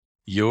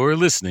You're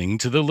listening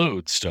to the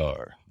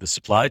Loadstar, the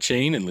supply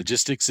chain and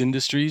logistics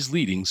industry's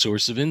leading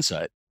source of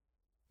insight.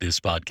 This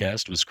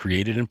podcast was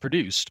created and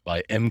produced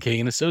by MK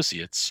and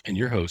Associates and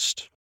your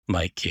host,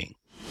 Mike King.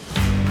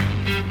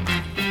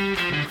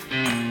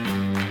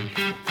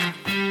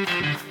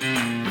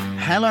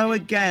 Hello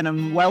again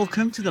and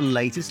welcome to the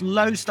latest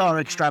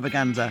Loadstar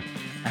extravaganza.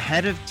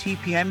 Ahead of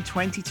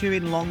TPM22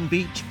 in Long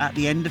Beach at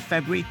the end of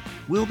February,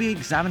 we'll be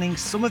examining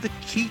some of the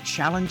key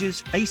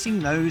challenges facing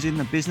those in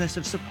the business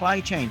of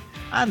supply chain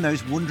and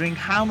those wondering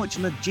how much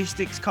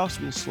logistics costs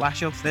will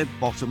slash off their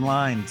bottom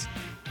lines.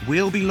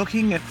 We'll be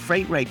looking at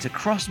freight rates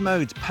across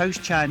modes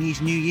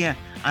post-Chinese New Year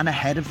and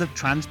ahead of the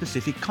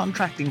Transpacific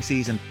contracting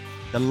season.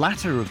 The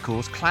latter, of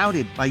course,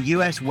 clouded by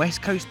US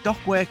West Coast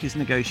dockworkers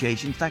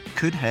negotiations that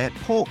could hurt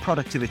port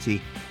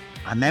productivity.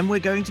 And then we're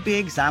going to be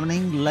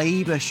examining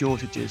labour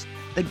shortages,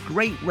 the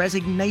Great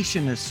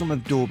Resignation as some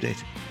have dubbed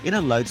it, in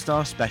a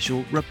Loadstar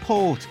Special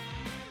Report.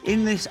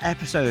 In this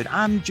episode,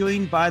 I'm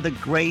joined by the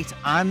great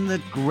and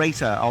the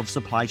greater of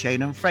supply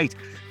chain and freight.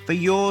 For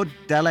your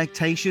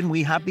delectation,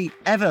 we have the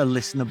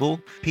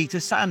ever-listenable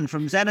Peter Sand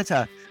from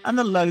Xeneta and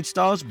the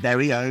Loadstar's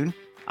very own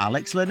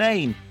Alex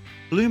Lennane.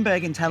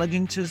 Bloomberg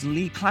Intelligence's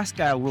Lee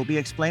Klaskow will be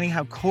explaining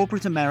how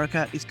corporate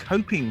America is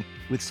coping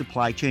with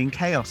supply chain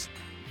chaos.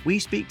 We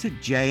speak to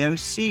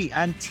JOC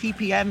and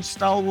TPM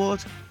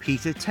stalwart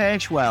Peter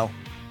Tirschwell.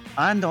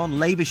 And on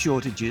labour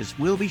shortages,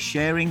 we'll be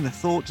sharing the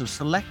thoughts of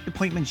Select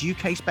Appointments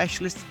UK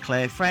specialist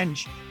Claire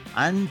French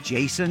and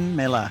Jason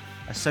Miller,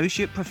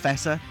 Associate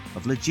Professor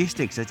of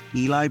Logistics at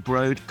Eli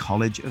Broad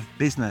College of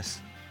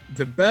Business.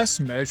 The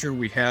best measure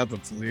we have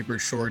of labor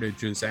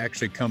shortages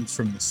actually comes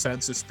from the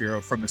Census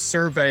Bureau, from a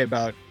survey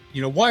about,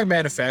 why are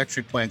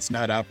manufacturing plants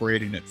not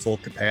operating at full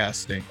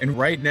capacity? And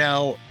right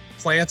now,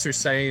 plants are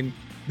saying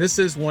this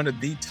is one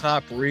of the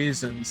top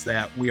reasons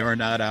that we are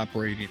not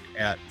operating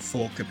at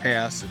full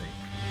capacity.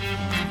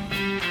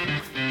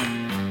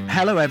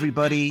 Hello,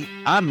 everybody.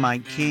 I'm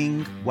Mike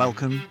King.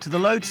 Welcome to the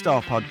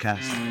Loadstar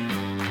Podcast.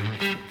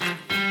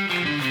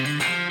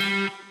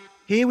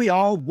 Here we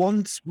are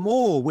once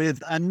more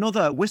with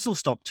another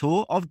whistle-stop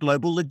tour of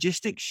global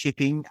logistics,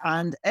 shipping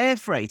and air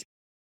freight.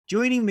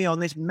 Joining me on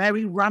this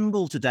merry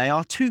ramble today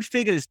are two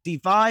figures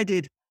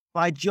divided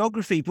by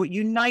geography but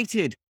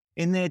united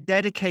in their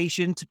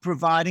dedication to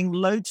providing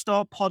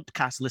Loadstar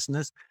podcast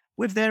listeners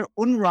with their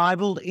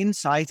unrivaled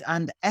insight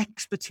and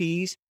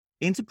expertise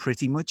into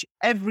pretty much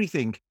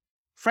everything.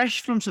 Fresh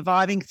from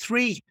surviving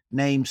 3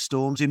 named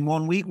storms in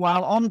 1 week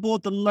while on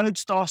board the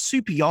Loadstar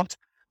super yacht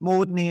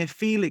moored near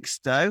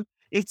Felixstowe,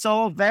 it's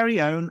our very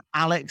own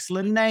Alex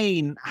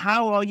Lennane.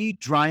 How are you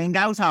drying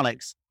out,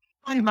 Alex?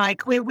 Hi,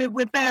 Mike. We're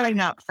bearing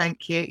up,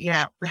 thank you.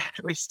 Yeah,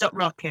 we've stopped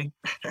rocking.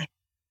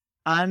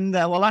 And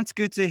well, that's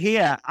good to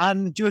hear.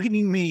 And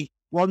joining me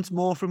once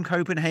more from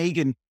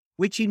Copenhagen,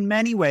 which in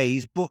many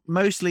ways, but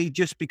mostly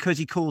just because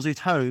he calls it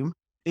home,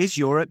 is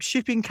Europe's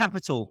shipping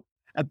capital.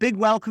 A big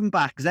welcome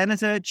back,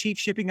 Xeneta Chief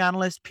Shipping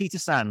Analyst Peter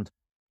Sand.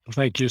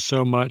 Thank you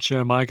so much,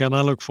 Mike. And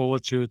I look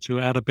forward to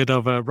add a bit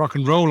of rock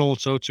and roll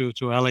also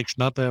to Alex,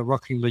 not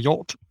rocking the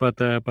yacht, but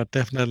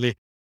definitely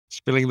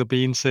spilling the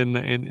beans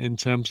in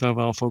terms of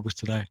our focus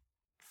today.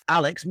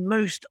 Alex,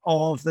 most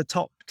of the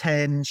top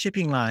 10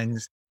 shipping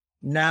lines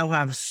now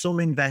have some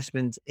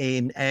investment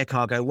in air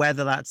cargo,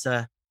 whether that's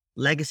a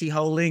legacy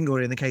holding or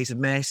in the case of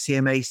Maersk,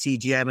 CMA,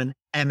 CGM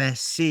and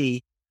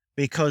MSC,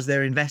 because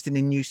they're investing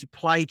in new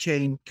supply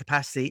chain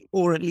capacity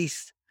or at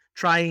least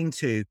trying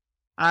to.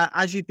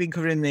 As you've been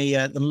covering the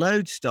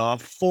Loadstar,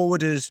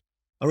 forwarders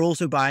are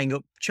also buying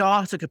up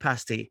charter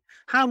capacity.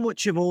 How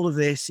much of all of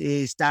this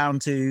is down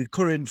to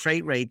current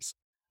freight rates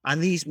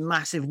and these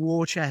massive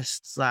war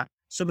chests that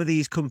some of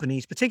these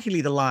companies,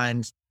 particularly the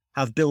lines,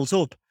 have built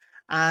up?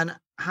 And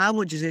how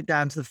much is it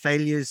down to the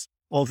failures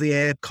of the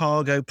air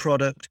cargo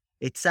product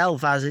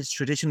itself as it's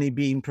traditionally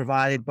been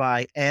provided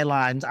by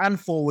airlines and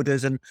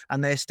forwarders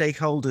and their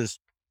stakeholders?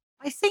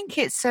 I think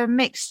it's a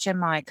mixture,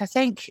 Mike. I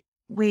think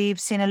we've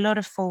seen a lot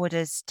of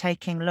forwarders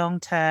taking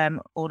long-term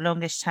or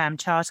longish-term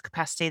charter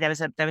capacity. There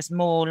was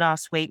more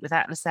last week with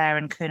Atlas Air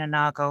and Kuehne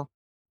Nagel.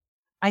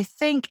 I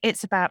think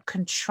it's about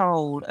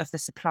control of the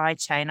supply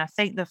chain. I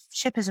think the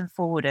shippers and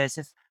forwarders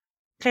have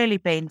clearly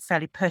been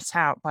fairly put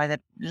out by the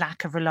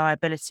lack of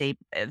reliability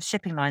of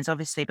shipping lines,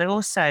 obviously, but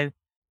also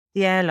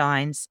the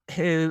airlines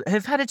who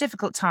have had a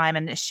difficult time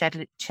and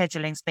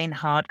scheduling's been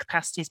hard,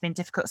 capacity's been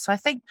difficult. So I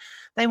think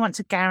they want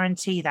to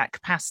guarantee that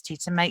capacity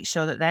to make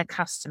sure that their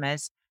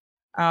customers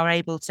are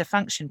able to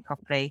function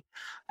properly.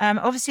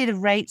 Obviously, the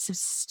rates have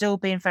still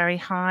been very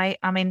high.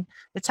 I mean,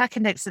 the TAC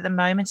index at the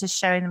moment is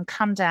showing them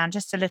come down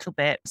just a little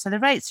bit. So the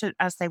rates are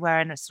as they were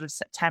in sort of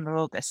September,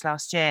 August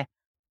last year.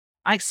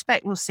 I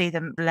expect we'll see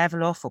them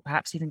level off or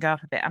perhaps even go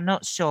up a bit. I'm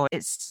not sure.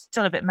 It's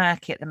still a bit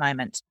murky at the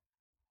moment.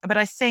 But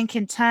I think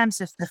in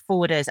terms of the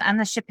forwarders and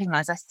the shipping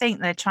lines, I think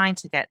they're trying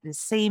to get the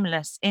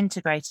seamless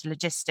integrated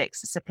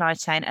logistics supply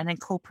chain and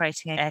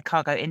incorporating air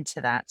cargo into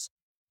that.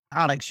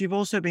 Alex, you've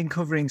also been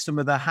covering some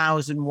of the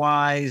hows and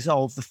whys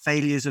of the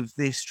failures of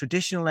this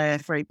traditional air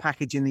freight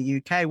package in the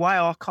UK. Why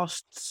are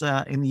costs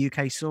in the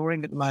UK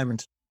soaring at the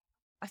moment?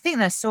 I think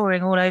they're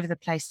soaring all over the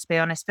place, to be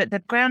honest, but the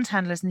ground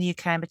handlers in the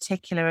UK in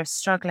particular are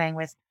struggling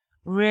with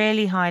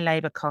really high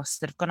labour costs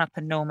that have gone up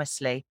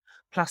enormously,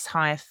 plus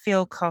higher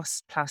fuel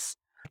costs, plus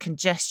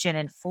congestion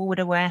in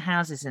forwarder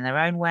warehouses, in their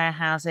own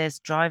warehouses,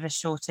 driver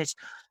shortage.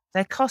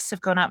 Their costs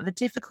have gone up. The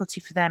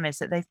difficulty for them is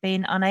that they've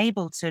been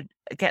unable to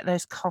get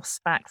those costs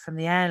back from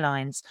the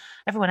airlines.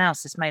 Everyone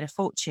else has made a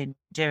fortune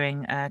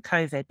during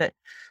COVID, but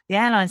the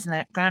airlines and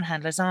the ground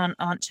handlers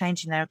aren't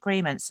changing their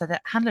agreements, so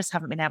that handlers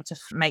haven't been able to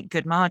make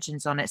good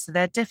margins on it. So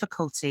their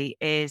difficulty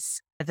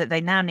is that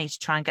they now need to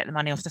try and get the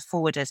money off the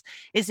forwarders.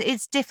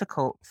 It's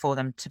difficult for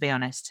them, to be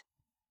honest.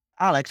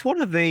 Alex, one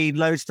of the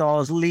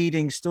Loadstar's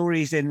leading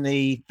stories in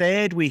the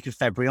third week of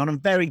February on a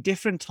very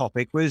different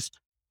topic was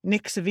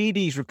Nick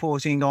Savides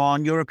reporting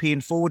on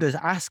European forwarders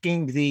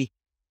asking the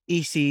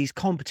EC's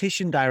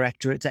competition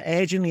directorate to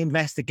urgently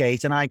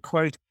investigate, and I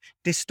quote,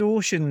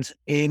 distortions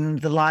in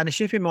the liner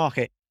shipping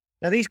market.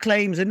 Now, these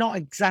claims are not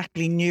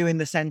exactly new in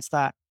the sense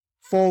that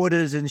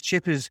forwarders and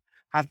shippers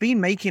have been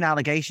making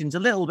allegations a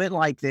little bit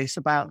like this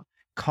about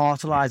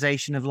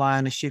cartelization of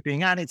liner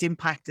shipping and its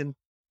impact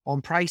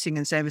on pricing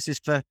and services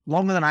for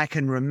longer than I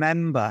can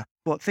remember.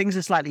 But things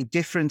are slightly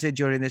different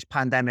during this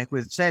pandemic,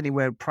 with certainly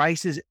where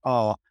prices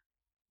are.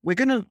 We're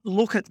going to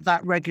look at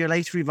that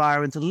regulatory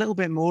environment a little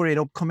bit more in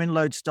upcoming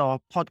Loadstar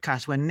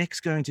podcast, when Nick's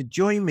going to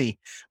join me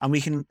and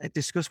we can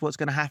discuss what's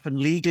going to happen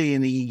legally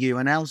in the EU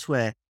and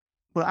elsewhere.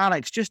 But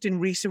Alex, just in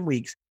recent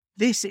weeks,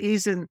 this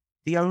isn't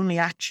the only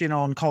action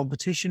on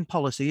competition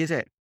policy, is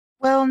it?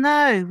 Well,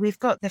 no, we've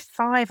got the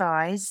Five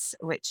Eyes,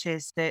 which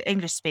is the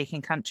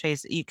English-speaking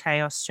countries, UK,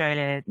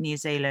 Australia, New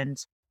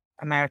Zealand,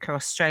 America,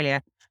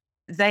 Australia.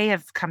 They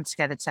have come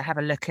together to have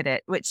a look at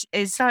it, which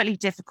is slightly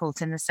difficult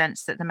in the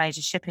sense that the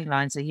major shipping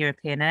lines are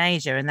European and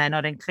Asia, and they're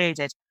not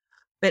included.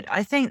 But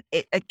I think,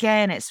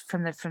 it's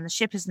from the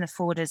shippers and the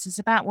forwarders. It's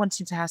about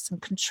wanting to have some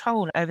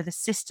control over the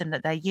system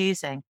that they're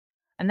using.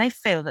 And they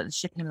feel that the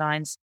shipping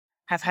lines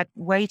have had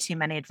way too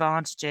many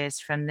advantages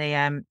from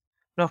the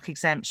block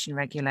exemption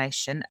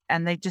regulation,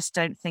 and they just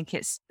don't think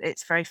it's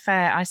very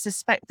fair. I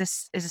suspect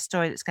this is a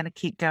story that's going to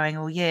keep going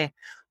all year.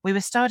 We were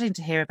starting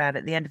to hear about it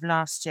at the end of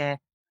last year.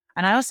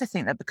 And I also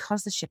think that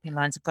because the shipping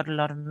lines have got a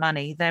lot of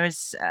money, there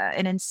is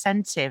an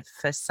incentive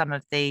for some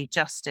of the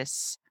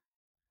justice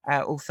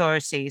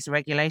authorities,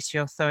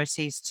 regulatory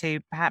authorities, to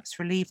perhaps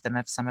relieve them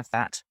of some of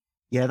that.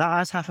 Yeah, that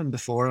has happened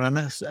before. And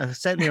I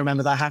certainly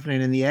remember that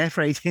happening in the air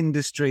freight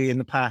industry in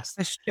the past.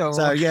 For sure.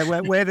 So yeah,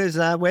 where there's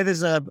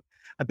a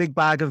big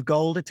bag of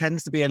gold, it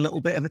tends to be a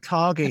little bit of a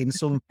target in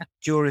some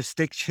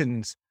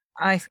jurisdictions.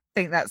 I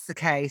think that's the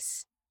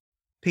case.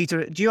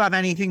 Peter, do you have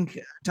anything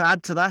to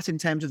add to that in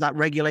terms of that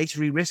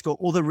regulatory risk or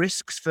other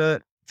risks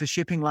for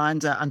shipping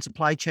lines and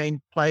supply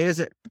chain players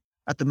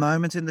at the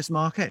moment in this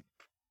market?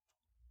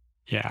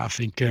 Yeah, I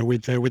think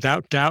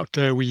without doubt,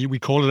 we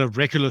call it a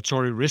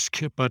regulatory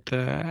risk. But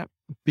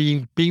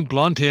being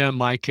blunt here,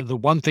 Mike, the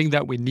one thing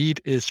that we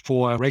need is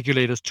for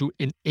regulators to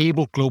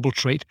enable global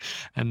trade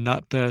and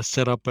not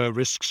set up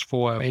risks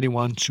for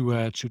anyone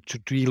to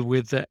deal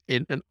with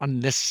in an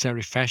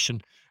unnecessary fashion.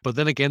 But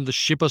then again, the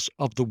shippers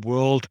of the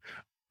world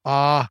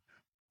are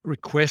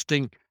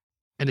requesting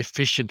an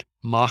efficient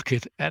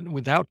market, and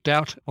without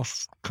doubt,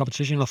 of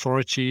competition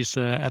authorities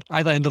at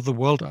either end of the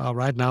world are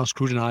right now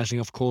scrutinizing,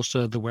 of course,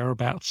 the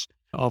whereabouts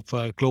of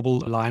global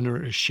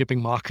liner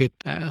shipping market.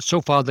 So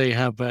far, they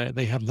have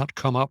not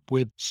come up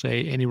with,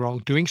 say, any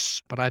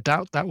wrongdoings, but I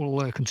doubt that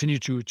will continue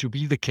to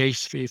be the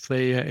case if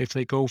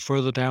they go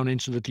further down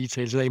into the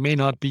details. They may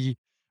not be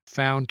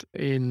found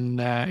in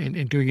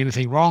doing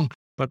anything wrong,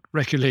 but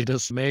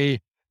regulators may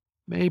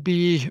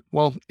be,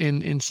 well,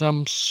 in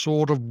some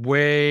sort of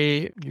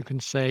way, you can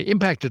say,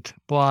 impacted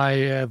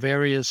by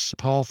various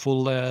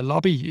powerful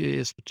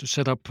lobbyists to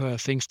set up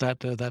things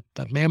that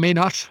may or may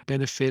not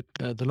benefit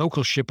the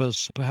local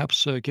shippers,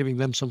 perhaps giving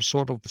them some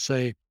sort of,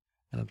 say,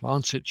 an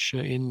advantage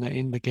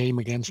in the game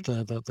against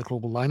the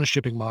global liner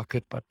shipping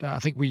market. But I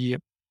think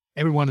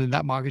everyone in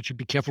that market should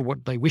be careful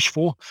what they wish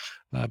for,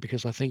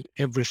 because I think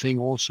everything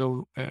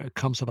also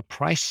comes at a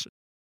price.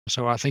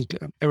 So I think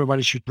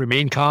everybody should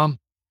remain calm,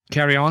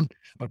 carry on,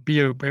 but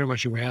be very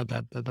much aware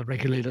that the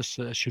regulators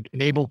should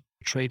enable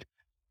trade,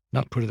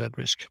 not put it at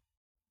risk.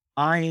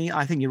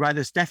 I think you're right.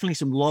 There's definitely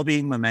some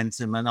lobbying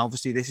momentum, and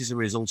obviously this is a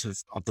result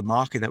of the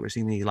market that we're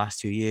seeing in the last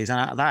 2 years,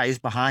 and that is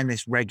behind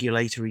this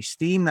regulatory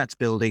steam that's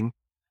building,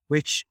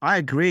 which I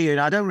agree, and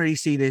I don't really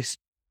see this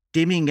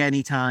dimming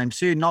anytime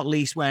soon, not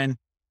least when,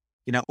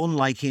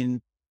 unlike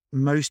in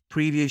most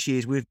previous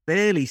years, we've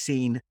barely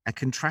seen a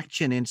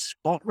contraction in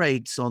spot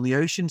rates on the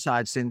ocean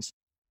side since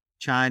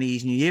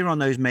Chinese New Year on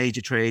those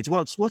major trades.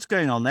 What's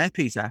going on there,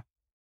 Peter?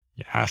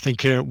 Yeah, I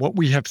think what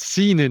we have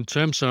seen in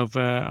terms of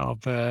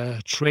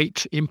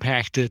trade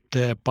impacted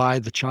by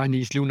the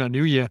Chinese Lunar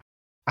New Year,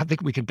 I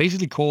think we can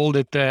basically call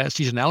it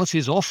seasonality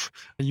is off.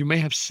 You may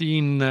have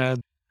seen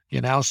the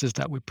analysis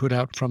that we put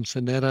out from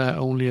Xeneta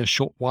only a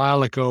short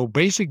while ago,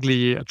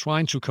 basically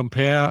trying to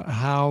compare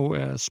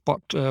how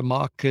spot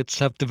markets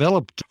have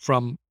developed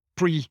from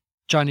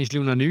pre-Chinese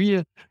Lunar New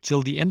Year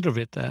till the end of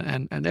it.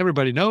 And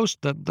everybody knows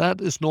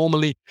that is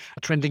normally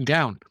trending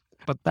down.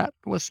 But that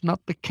was not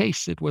the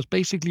case. It was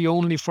basically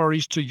only Far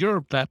East to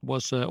Europe that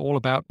was all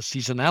about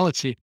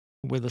seasonality,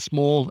 with a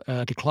small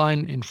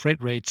decline in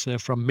freight rates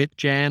from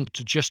mid-Jan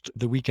to just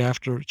the week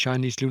after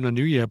Chinese Lunar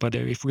New Year. But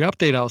if we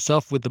update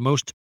ourselves with the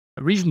most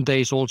recent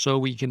days also,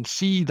 we can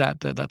see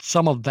that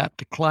some of that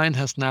decline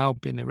has now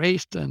been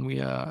erased, and we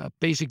are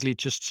basically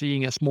just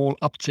seeing a small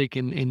uptick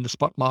in the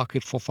spot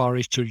market for Far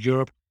East to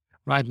Europe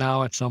right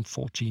now at some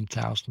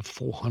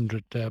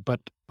 14,400. But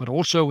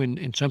also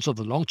in terms of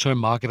the long-term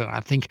market, and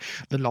I think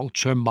the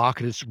long-term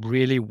market is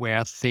really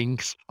where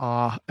things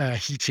are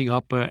heating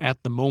up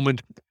at the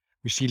moment.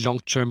 We see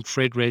long-term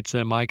freight rates,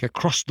 Mike,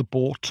 across the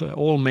board,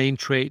 all main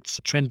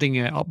trades trending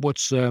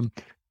upwards.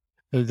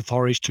 The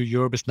Far East to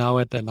Europe is now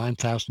at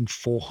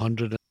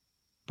 9,400.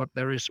 But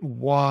there is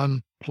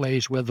one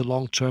place where the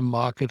long-term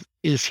market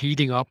is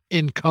heating up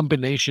in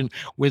combination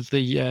with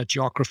the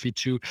geography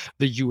to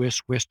the U.S.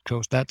 West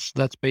Coast. That's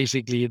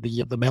basically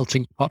the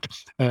melting pot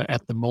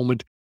at the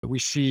moment. We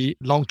see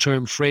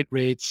long-term freight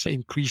rates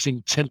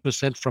increasing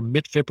 10% from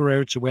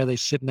mid-February to where they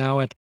sit now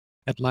at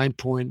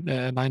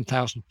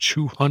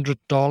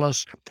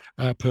 $9,200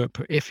 per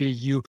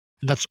FEU.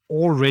 And that's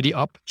already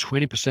up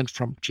 20%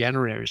 from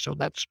January. So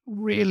that's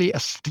really a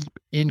steep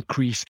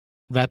increase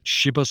that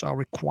shippers are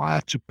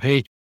required to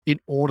pay in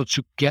order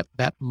to get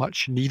that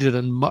much needed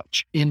and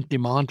much in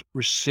demand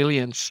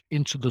resilience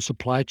into the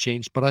supply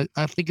chains. But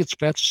I think it's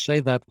fair to say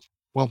that,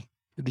 well,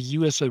 the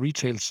US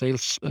retail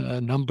sales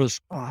numbers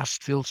are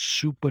still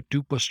super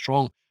duper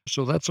strong.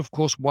 So that's, of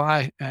course,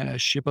 why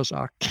shippers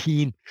are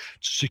keen to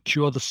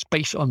secure the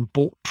space on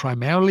board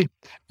primarily,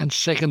 and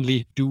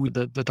secondly, do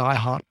the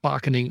die-hard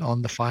bargaining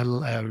on the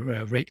final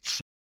rates.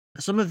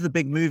 Some of the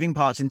big moving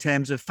parts in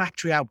terms of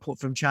factory output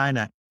from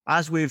China,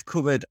 as we've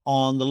covered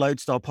on the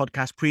Loadstar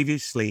podcast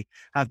previously,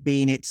 have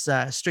been its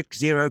strict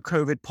zero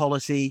COVID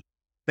policy,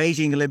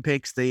 Beijing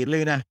Olympics, the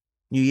Lunar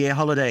New Year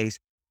holidays.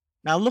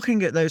 Now,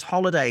 looking at those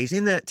holidays,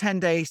 in the 10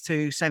 days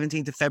to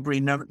 17th of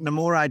February,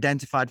 Nomura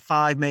identified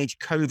 5 major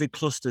COVID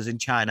clusters in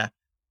China,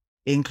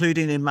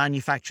 including in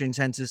manufacturing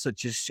centers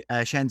such as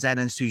Shenzhen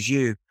and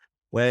Suzhou,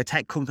 where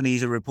tech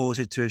companies are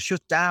reported to have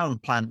shut down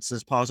plants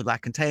as part of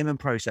that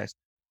containment process.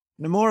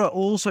 Nomura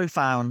also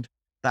found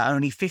that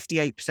only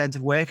 58%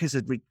 of workers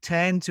had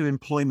returned to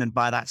employment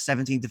by that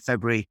 17th of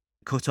February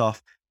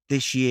cutoff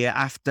this year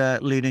after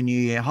Lunar New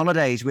Year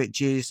holidays,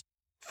 which is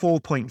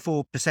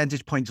 4.4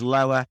 percentage points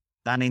lower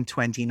than in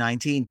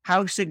 2019.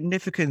 How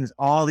significant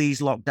are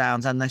these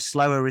lockdowns and the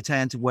slower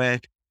return to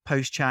work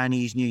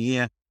post-Chinese New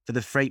Year for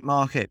the freight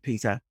market,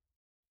 Peter?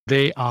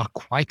 They are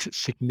quite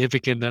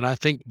significant. And I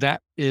think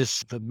that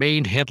is the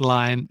main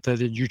headline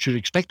that you should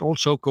expect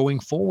also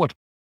going forward.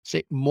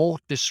 Say more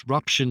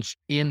disruptions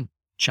in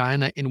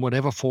China in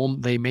whatever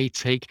form they may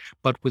take,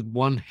 but with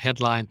one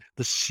headline,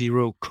 the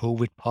zero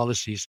COVID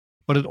policies.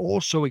 But it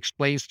also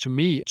explains to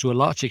me, to a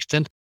large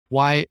extent,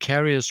 why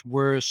carriers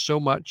were so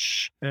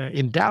much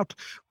in doubt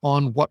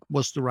on what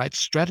was the right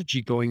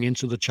strategy going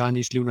into the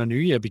Chinese Lunar New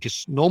Year,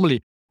 because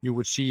normally you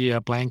would see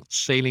blank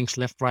sailings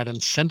left, right,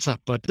 and center.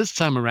 But this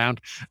time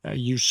around,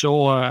 you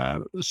saw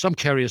some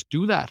carriers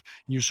do that.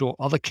 You saw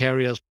other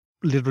carriers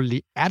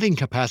literally adding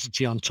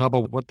capacity on top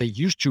of what they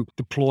used to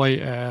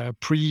deploy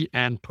pre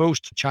and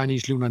post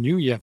Chinese Lunar New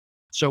Year.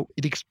 So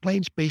it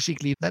explains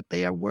basically that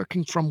they are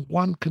working from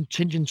one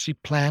contingency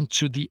plan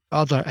to the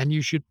other, and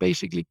you should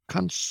basically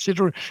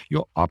consider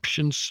your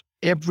options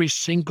every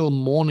single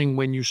morning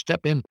when you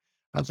step in.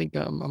 I think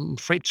I'm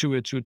afraid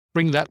to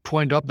bring that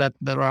point up, that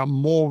there are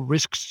more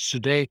risks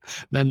today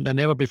than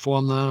ever before.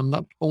 And I'm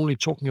not only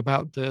talking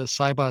about the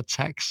cyber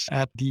attacks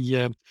at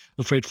the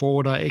freight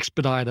forwarder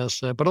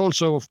expediters, but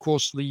also, of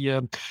course,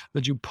 the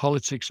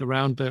geopolitics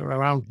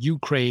around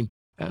Ukraine.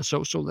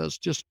 So there's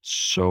just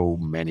so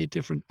many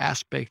different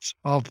aspects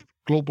of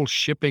global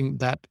shipping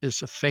that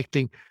is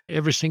affecting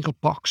every single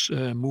box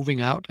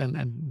moving out,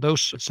 and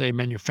those, say,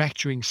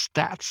 manufacturing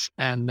stats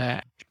and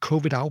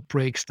COVID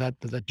outbreaks that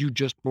you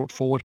just brought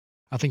forward.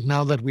 I think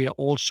now that we are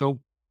also,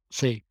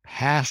 say,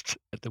 past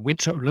the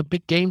Winter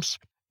Olympic Games,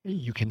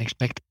 you can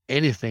expect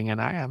anything.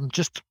 And I am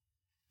just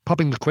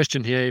popping the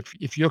question here: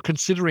 if you're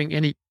considering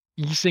any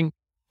easing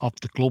of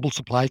the global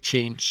supply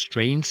chain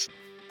strains,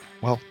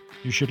 well,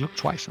 you should look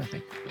twice, I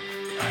think.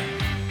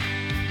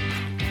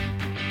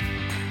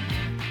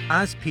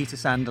 As Peter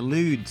Sand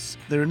alludes,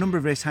 there are a number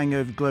of risks hanging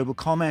over global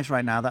commerce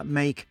right now that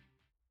make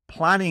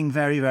planning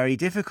very, very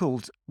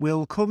difficult.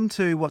 We'll come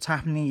to what's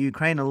happening in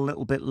Ukraine a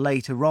little bit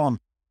later on.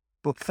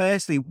 But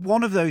firstly,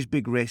 one of those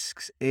big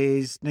risks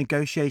is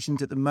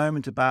negotiations at the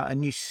moment about a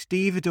new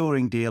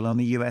stevedoring deal on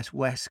the US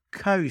West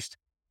Coast,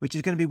 which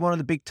is going to be one of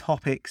the big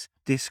topics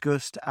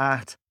discussed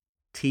at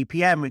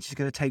TPM, which is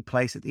going to take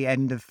place at the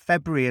end of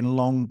February in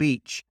Long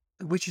Beach,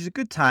 which is a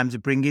good time to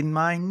bring in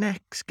my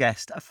next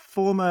guest, a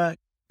former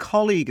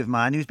colleague of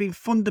mine who's been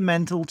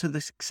fundamental to the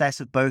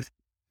success of both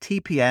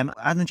TPM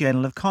and the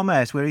Journal of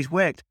Commerce, where he's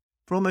worked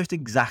for almost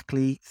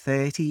exactly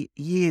 30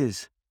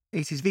 years.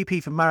 It is VP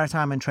for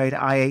Maritime Trade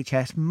at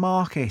IHS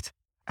Markit.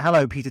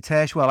 Hello, Peter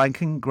Tirschwell, and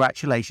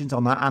congratulations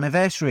on that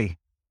anniversary.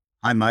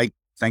 Hi, Mike.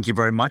 Thank you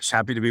very much.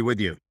 Happy to be with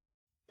you.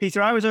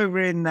 Peter, I was over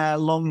in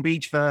Long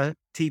Beach for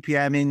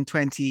TPM in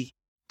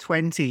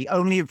 2020,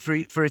 only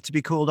for it to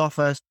be called off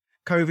as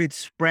COVID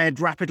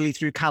spread rapidly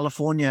through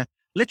California.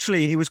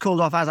 Literally, it was called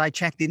off as I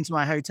checked into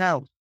my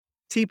hotel.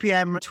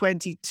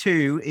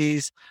 TPM22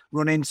 is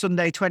running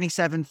Sunday,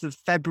 27th of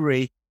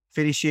February,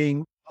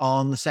 finishing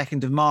on the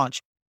 2nd of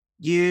March.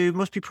 You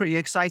must be pretty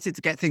excited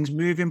to get things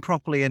moving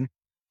properly and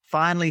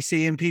finally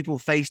seeing people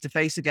face to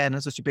face again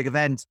at such a big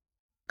event.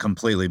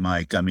 Completely,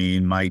 Mike. I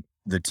mean,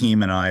 the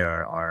team and I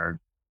are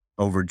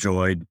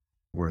overjoyed.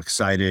 We're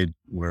excited.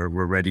 We're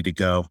ready to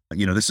go.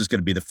 This is going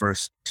to be the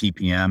first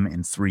TPM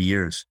in 3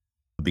 years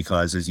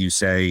because, as you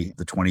say,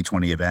 the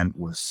 2020 event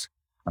was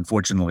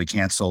unfortunately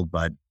canceled.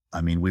 But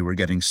I mean, we were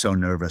getting so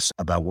nervous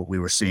about what we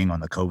were seeing on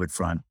the COVID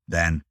front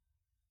then.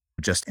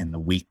 Just in the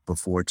week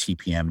before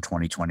TPM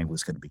 2020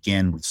 was going to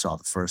begin, we saw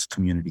the first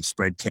community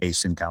spread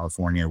case in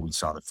California. We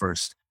saw the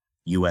first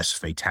U.S.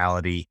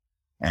 fatality,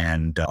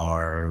 and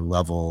our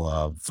level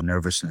of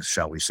nervousness,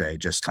 shall we say,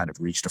 just kind of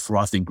reached a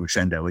frothing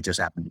crescendo. It just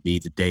happened to be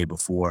the day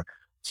before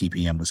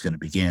TPM was going to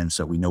begin.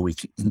 So we know we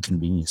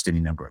inconvenienced any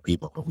number of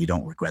people, but we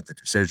don't regret the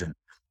decision.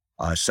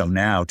 So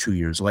now, 2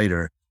 years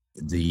later,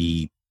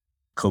 the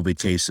COVID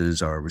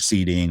cases are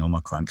receding,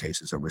 Omicron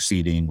cases are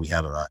receding. We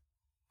have a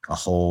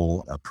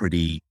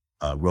pretty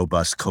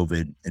robust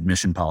COVID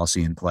admission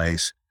policy in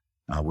place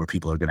where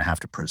people are going to have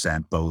to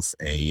present both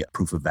a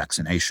proof of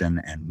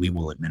vaccination and we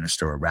will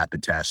administer a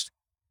rapid test.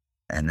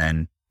 And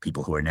then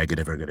people who are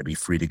negative are going to be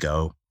free to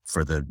go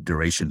for the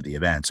duration of the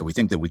event. So we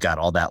think that we got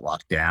all that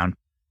locked down.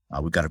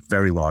 We've got a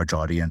very large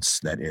audience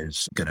that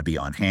is going to be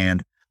on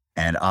hand.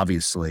 And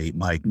obviously,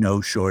 Mike,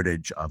 no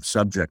shortage of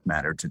subject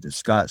matter to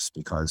discuss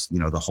because,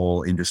 the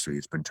whole industry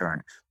has been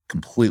turned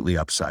completely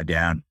upside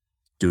down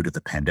due to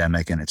the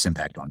pandemic and its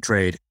impact on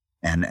trade.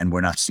 And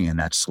we're not seeing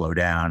that slow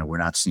down, and we're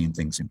not seeing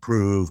things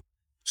improve.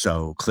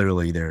 So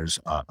clearly there's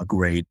a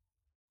great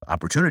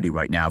opportunity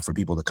right now for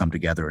people to come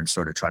together and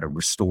sort of try to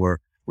restore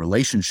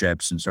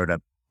relationships and sort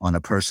of on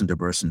a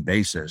person-to-person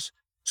basis,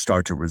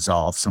 start to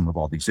resolve some of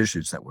all these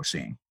issues that we're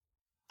seeing.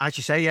 As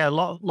you say, yeah, a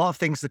lot of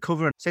things to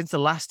cover. Since the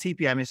last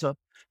TPM, it's a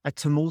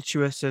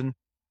tumultuous and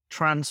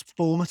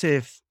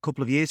transformative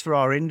couple of years for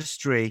our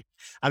industry.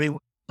 I mean,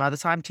 by the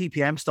time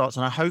TPM starts,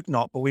 and I hope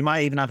not, but we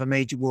might even have a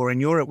major war in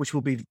Europe, which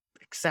will be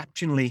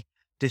exceptionally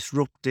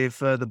disruptive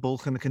for the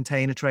bulk and the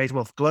container trade,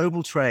 well, for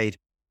global trade.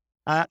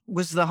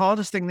 Was the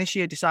hardest thing this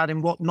year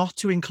deciding what not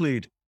to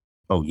include?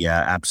 Oh, yeah,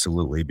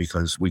 absolutely.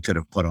 Because we could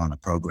have put on a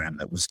program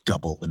that was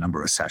double the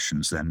number of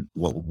sessions than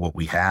what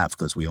we have,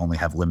 because we only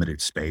have limited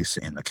space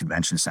in the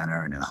convention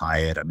center and in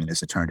Hyatt. I mean,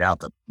 as it turned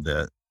out,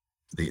 the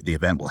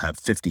event will have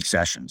 50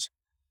 sessions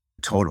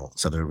total.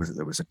 So there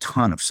was a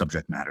ton of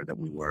subject matter that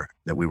we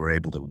were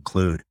able to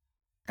include.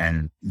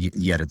 And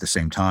yet at the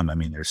same time, I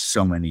mean, there's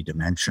so many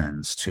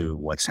dimensions to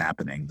what's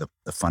happening,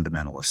 the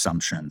fundamental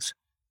assumptions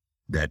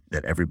that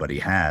everybody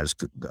has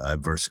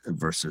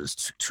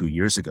versus 2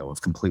 years ago have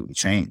completely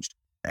changed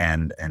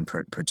and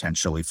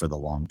potentially for the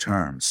long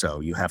term. So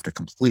you have to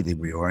completely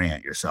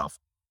reorient yourself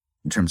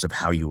in terms of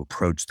how you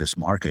approach this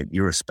market,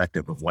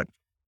 irrespective of what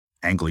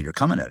angle you're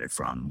coming at it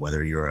from,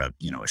 whether you're a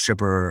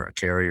shipper, a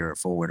carrier, a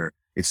forwarder.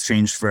 It's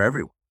changed for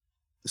everyone.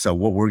 So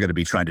what we're going to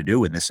be trying to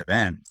do in this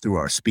event through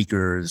our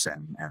speakers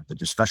and the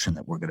discussion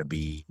that we're going to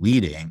be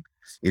leading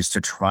is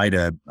to try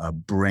to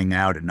bring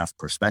out enough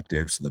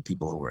perspectives so that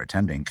people who are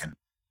attending can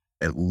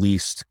at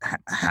least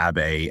have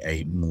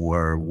a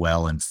more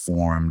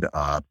well-informed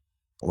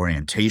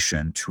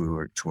orientation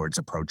towards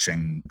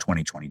approaching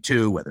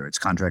 2022, whether it's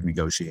contract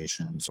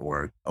negotiations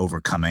or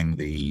overcoming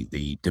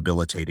the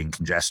debilitating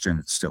congestion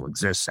that still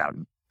exists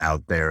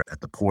out there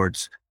at the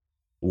ports,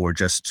 or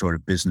just sort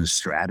of business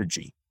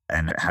strategy.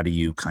 And how do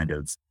you kind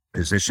of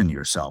position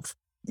yourself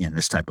in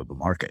this type of a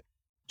market?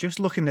 Just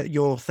looking at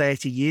your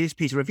 30 years,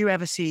 Peter, have you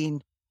ever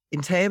seen,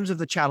 in terms of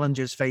the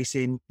challenges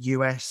facing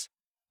US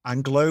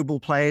and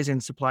global players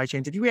in supply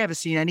chains, have you ever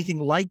seen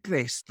anything like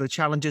this, the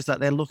challenges that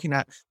they're looking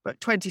at,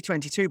 but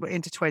 2022, but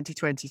into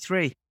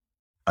 2023?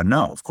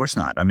 No, of course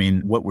not. I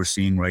mean, what we're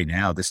seeing right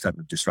now, this type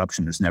of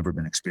disruption has never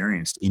been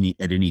experienced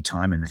at any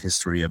time in the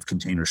history of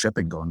container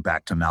shipping, going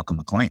back to Malcolm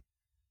McLean.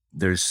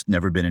 There's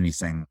never been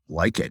anything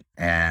like it.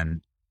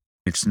 And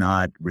it's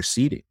not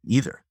receding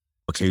either.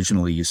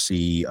 Occasionally you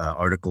see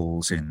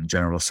articles in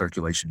general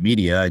circulation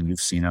media, and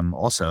you've seen them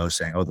also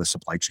saying, oh, the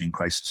supply chain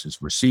crisis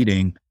is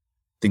receding.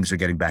 Things are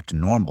getting back to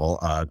normal.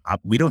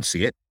 We don't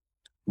see it.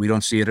 We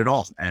don't see it at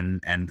all.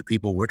 And the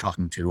people we're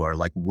talking to are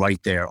like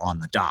right there on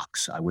the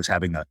docks. I was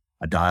having a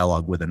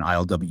dialogue with an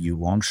ILW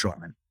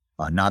longshoreman,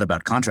 not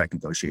about contract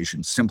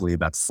negotiations, simply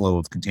about flow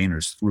of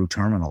containers through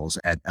terminals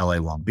at LA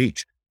Long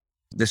Beach.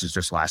 This is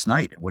just last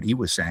night. What he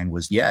was saying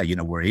was, yeah,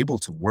 we're able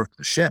to work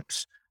the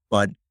ships,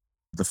 but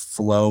the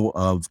flow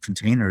of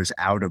containers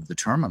out of the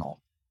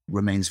terminal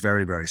remains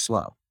very, very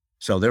slow.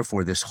 So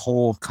therefore, this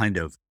whole kind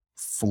of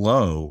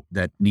flow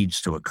that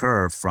needs to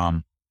occur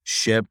from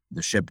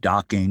the ship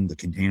docking, the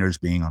containers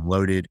being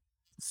unloaded,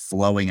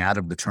 flowing out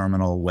of the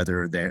terminal,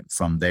 whether they're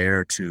from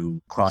there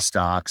to cross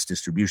docks,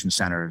 distribution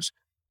centers,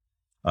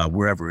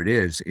 wherever it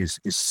is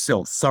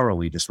still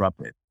thoroughly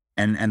disrupted.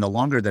 And the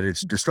longer that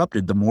it's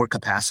disrupted, the more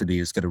capacity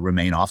is going to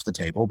remain off the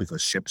table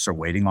because ships are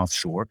waiting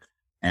offshore.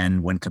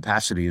 And when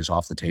capacity is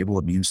off the table,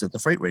 it means that the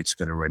freight rate's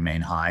going to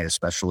remain high,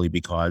 especially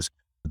because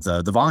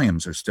the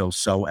volumes are still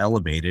so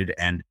elevated.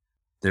 And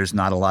there's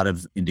not a lot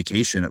of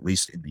indication, at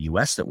least in the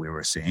US, that we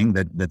were seeing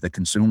that the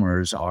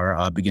consumers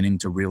are beginning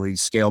to really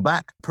scale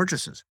back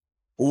purchases,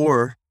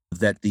 or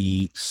that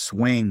the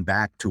swing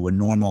back to a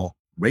normal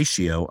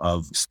ratio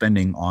of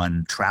spending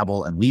on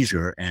travel and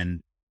leisure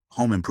and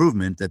home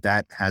improvement,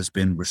 that has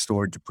been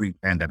restored to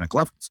pre-pandemic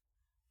levels.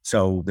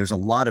 So there's a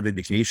lot of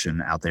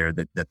indication out there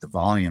that the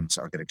volumes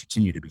are going to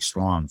continue to be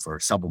strong for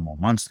several more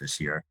months this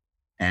year.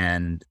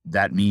 And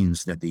that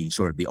means that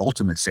the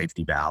ultimate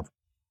safety valve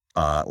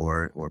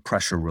or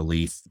pressure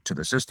relief to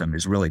the system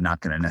is really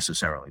not going to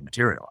necessarily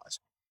materialize.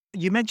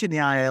 You mentioned the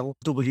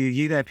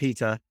ILWU there,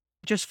 Peter.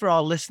 Just for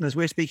our listeners,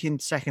 we're speaking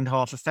second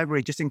half of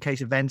February, just in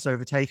case events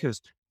overtake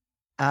us.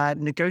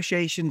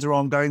 Negotiations are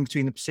ongoing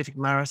between the Pacific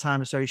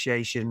Maritime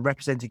Association,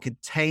 representing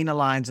container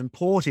lines and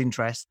port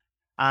interests,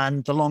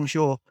 and the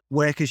Longshore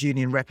Workers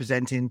Union,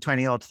 representing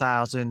 20-odd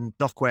thousand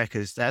dock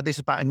workers. This is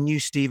about a new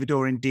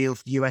stevedoring deal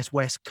for the US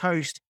West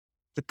Coast.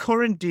 The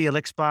current deal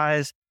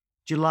expires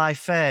July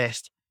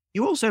 1st.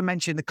 You also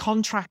mentioned the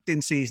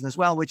contracting season as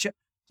well, which,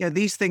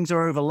 these things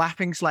are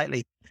overlapping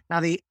slightly. Now,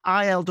 the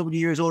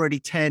ILWU has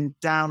already turned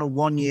down a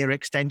 1-year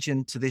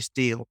extension to this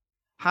deal.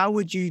 How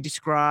would you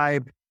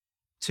describe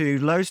to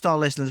Loadstar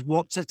listeners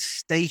what's at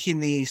stake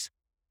in these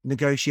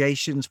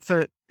negotiations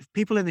for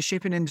people in the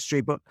shipping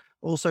industry, but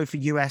also for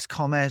US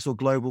commerce or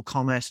global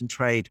commerce and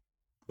trade?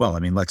 Well, I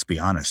mean, let's be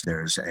honest,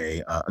 there's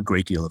a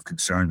great deal of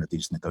concern that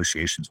these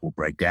negotiations will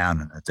break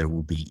down and that there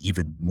will be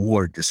even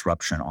more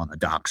disruption on the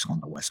docks on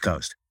the West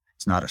Coast.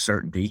 It's not a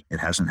certainty. It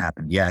hasn't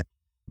happened yet,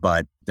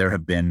 but there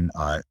have been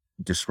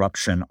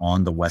disruption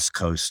on the West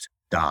Coast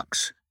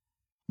docks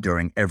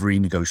during every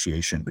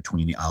negotiation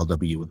between the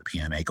ILWU and the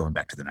PMA going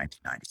back to the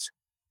 1990s.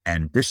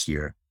 And this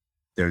year,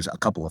 there's a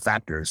couple of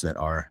factors that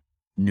are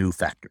new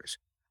factors.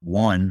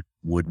 One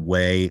would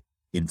weigh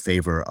in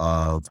favor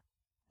of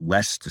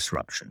less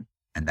disruption,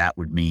 and that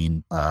would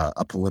mean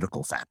a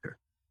political factor.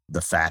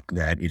 The fact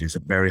that it is a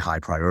very high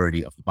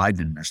priority of the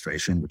Biden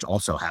administration, which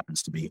also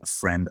happens to be a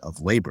friend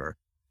of labor,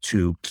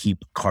 to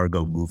keep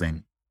cargo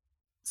moving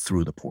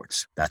through the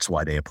ports. That's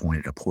why they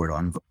appointed a port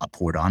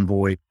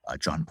envoy,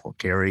 John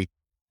Porcari,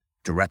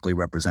 directly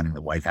representing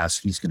the White House.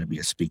 He's going to be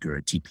a speaker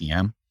at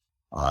TPM,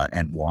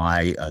 and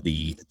why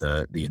the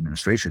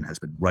administration has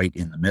been right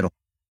in the middle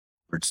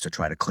to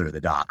try to clear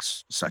the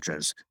docks, such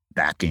as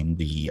backing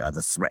the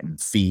threatened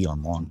fee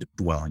on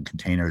long-dwelling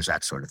containers,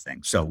 that sort of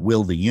thing. So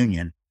will the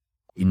union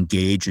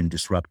engage in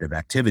disruptive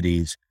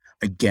activities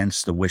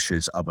against the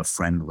wishes of a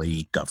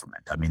friendly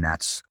government? I mean,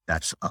 that's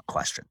a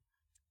question.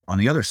 On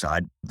the other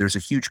side, there's a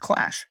huge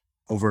clash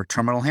over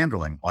terminal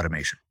handling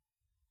automation.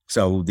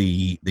 So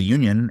the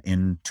union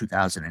in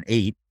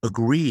 2008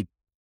 agreed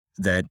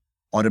that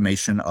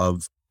automation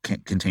of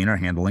container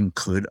handling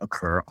could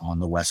occur on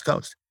the West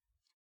Coast.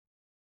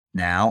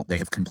 Now they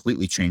have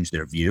completely changed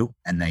their view,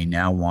 and they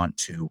now want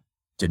to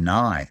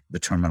deny the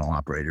terminal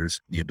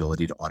operators the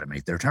ability to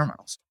automate their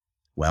terminals.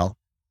 Well,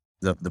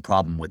 the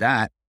problem with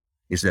that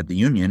is that the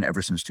union,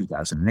 ever since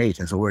 2008,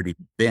 has already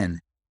been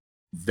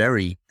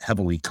very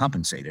heavily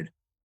compensated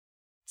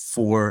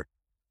for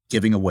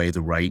giving away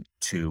the right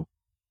to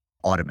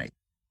automate,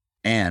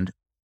 and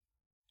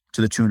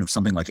to the tune of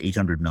something like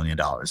 $800 million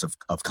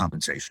of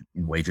compensation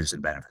in wages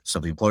and benefits. So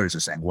the employers are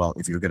saying, well,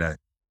 if you're going to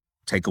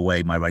take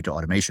away my right to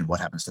automation, what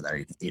happens to that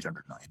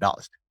 $800 million?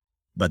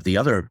 But the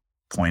other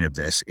point of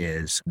this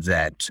is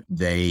that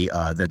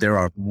that there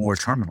are more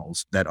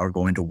terminals that are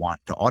going to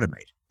want to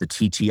automate. The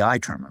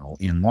TTI terminal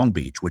in Long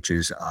Beach, which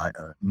is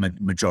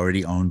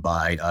majority owned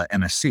by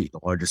MSC, the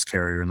largest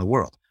carrier in the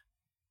world,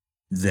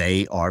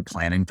 they are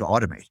planning to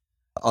automate.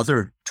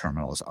 Other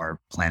terminals are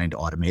planning to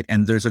automate,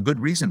 and there's a good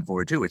reason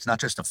for it too. It's not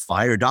just to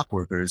fire dock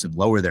workers and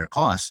lower their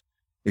costs.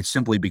 It's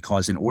simply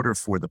because in order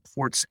for the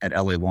ports at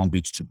LA Long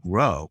Beach to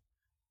grow,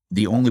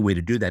 the only way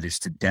to do that is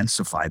to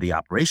densify the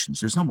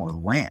operations. There's no more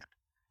land.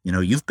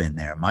 You've been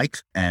there, Mike,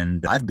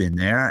 and I've been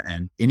there,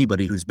 and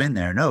anybody who's been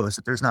there knows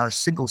that there's not a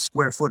single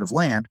square foot of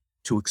land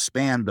to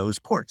expand those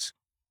ports.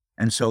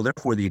 And so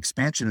therefore the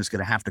expansion is going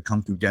to have to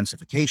come through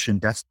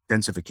densification.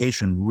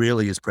 Densification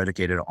really is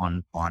predicated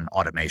on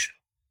automation.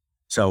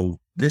 So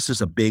this is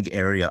a big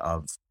area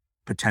of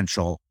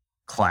potential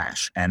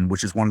clash, and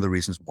which is one of the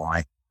reasons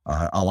why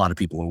a lot of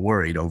people are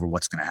worried over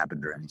what's going to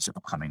happen during these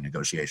upcoming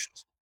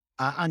negotiations.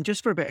 And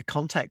just for a bit of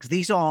context,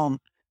 these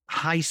aren't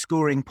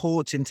high-scoring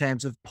ports in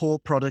terms of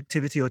port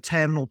productivity or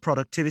terminal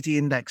productivity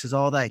indexes,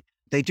 are they?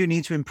 They do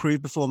need to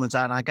improve performance,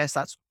 and I guess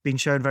that's been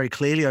shown very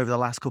clearly over the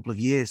last couple of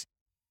years.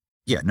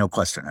 Yeah, no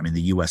question. I mean,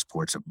 the U.S.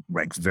 ports are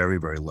ranked very,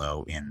 very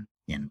low in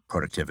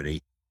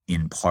productivity.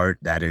 In part,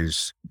 that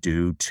is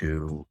due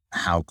to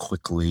how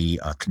quickly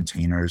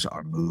containers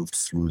are moved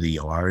through the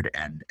yard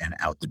and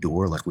out the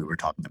door, like we were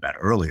talking about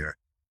earlier,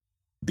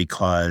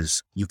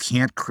 because you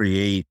can't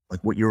create,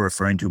 like what you're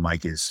referring to,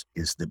 Mike, is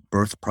the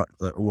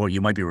what you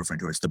might be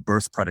referring to as the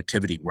berth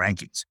productivity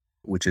rankings,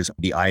 which is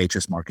the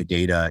IHS Markit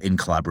data in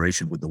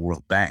collaboration with the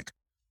World Bank.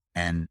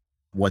 And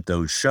what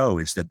those show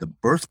is that the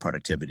berth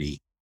productivity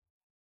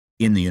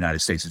in the United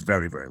States is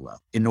very, very low.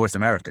 In North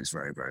America, it's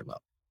very, very low.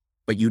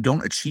 But you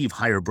don't achieve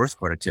higher berth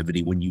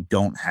productivity when you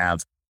don't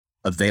have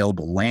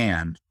available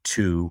land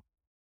to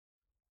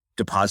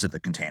deposit the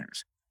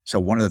containers.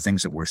 So one of the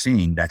things that we're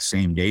seeing, that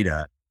same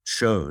data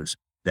shows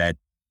that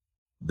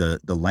the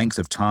length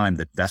of time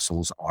that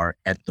vessels are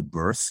at the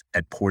berth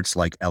at ports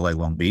like LA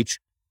Long Beach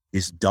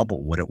is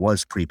double what it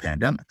was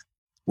pre-pandemic.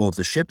 Well, if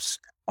the ships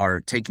are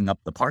taking up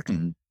the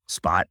parking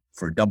spot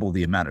for double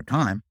the amount of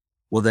time,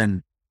 well,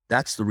 then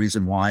that's the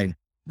reason why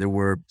there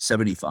were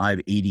 75,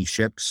 80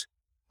 ships,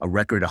 a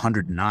record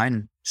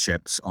 109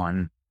 ships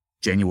on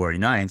January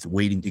 9th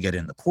waiting to get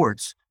in the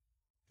ports,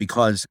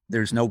 because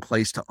there's no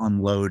place to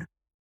unload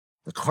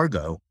the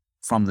cargo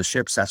from the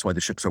ships. That's why the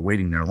ships are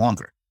waiting there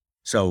longer.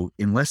 So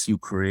unless you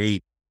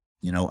create,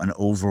 an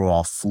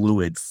overall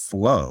fluid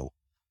flow,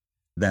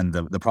 then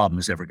the problem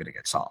is never going to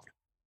get solved.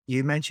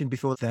 You mentioned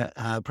before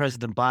that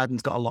President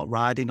Biden's got a lot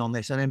riding on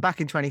this. And then back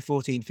in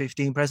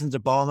 2014-15,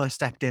 President Obama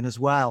stepped in as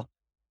well.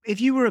 If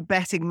you were a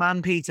betting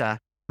man, Peter,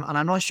 and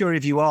I'm not sure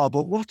if you are,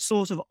 but what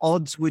sort of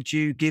odds would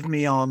you give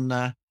me on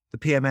the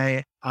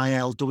PMA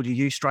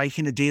ILWU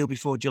striking a deal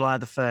before July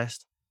the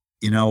 1st?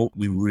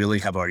 We really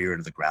have our ear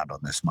to the ground on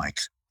this,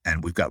 Mike,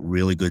 and we've got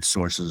really good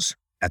sources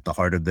at the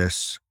heart of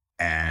this.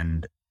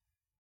 And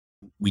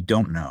we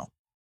don't know.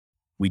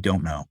 We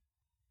don't know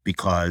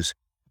because,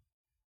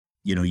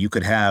 you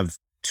could have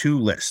two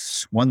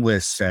lists. One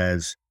list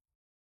says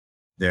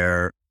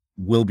there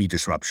will be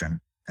disruption,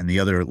 and the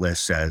other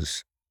list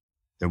says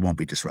there won't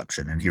be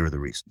disruption, and here are the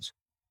reasons.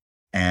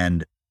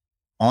 And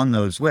on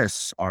those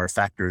lists are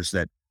factors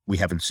that we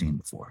haven't seen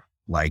before,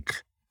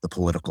 like the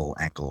political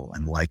angle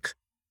and like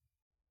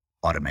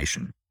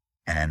automation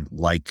and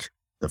like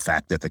the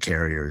fact that the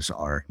carriers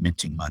are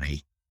minting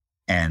money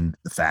and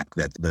the fact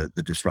that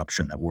the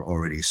disruption that we're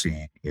already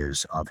seeing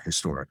is of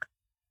historic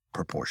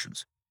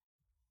proportions.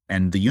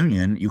 And the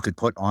union, you could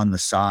put on the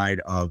side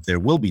of there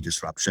will be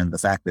disruption, the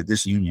fact that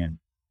this union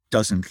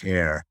doesn't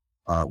care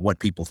what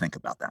people think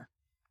about that.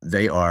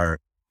 They are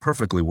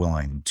perfectly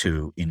willing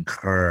to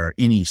incur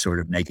any sort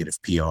of negative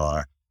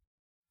PR,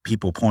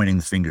 people pointing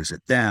the fingers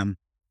at them,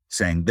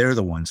 saying they're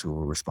the ones who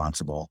are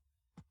responsible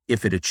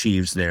if it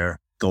achieves their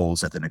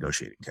goals at the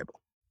negotiating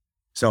table.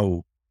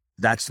 So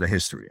that's the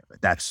history of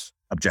it. That's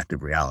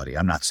objective reality.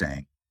 I'm not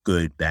saying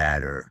good,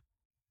 bad, or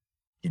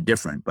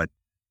indifferent, but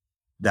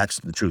that's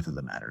the truth of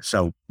the matter.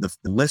 So the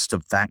list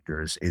of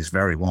factors is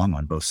very long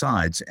on both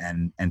sides.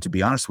 And to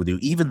be honest with you,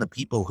 even the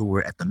people who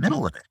were at the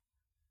middle of it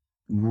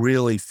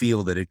really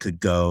feel that it could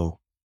go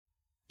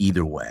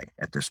either way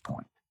at this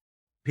point.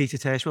 Peter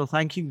Tirschwell,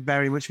 thank you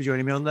very much for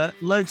joining me on the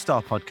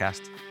Loadstar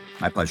podcast.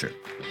 My pleasure.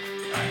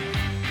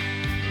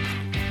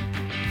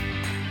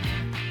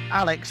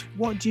 Alex,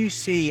 what do you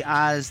see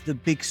as the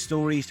big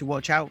stories to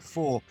watch out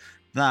for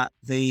that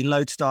the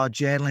Loadstar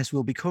journalists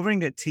will be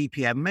covering at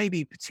TPM,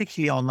 maybe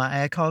particularly on that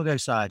air cargo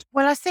side?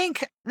 Well, I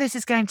think this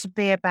is going to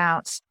be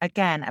about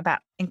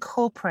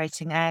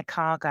incorporating air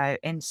cargo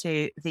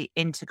into the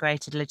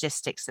integrated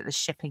logistics that the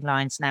shipping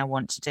lines now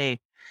want to do.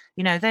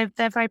 They're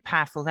very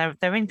powerful.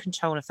 They're in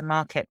control of the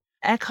market.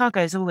 Air cargo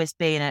has always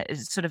been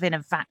sort of in a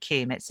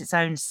vacuum. It's its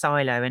own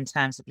silo in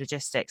terms of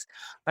logistics.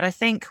 But I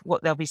think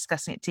what they'll be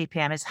discussing at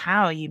TPM is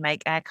how you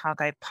make air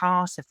cargo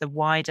part of the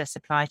wider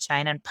supply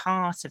chain and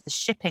part of the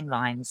shipping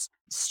lines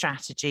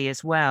strategy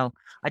as well.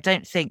 I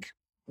don't think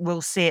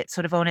we'll see it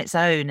sort of on its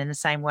own in the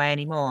same way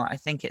anymore. I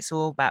think it's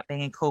all about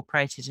being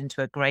incorporated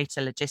into a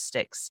greater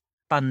logistics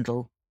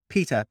bundle.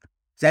 Peter,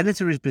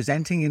 Xeneta is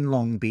presenting in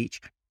Long Beach.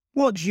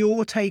 What's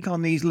your take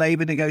on these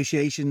labour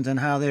negotiations and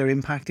how they're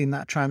impacting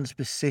that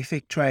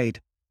Transpacific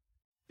trade?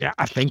 Yeah,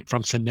 I think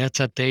from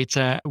Xeneta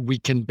data, we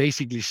can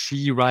basically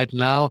see right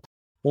now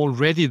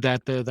already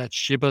that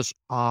shippers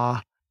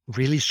are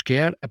really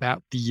scared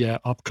about the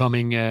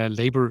upcoming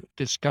labor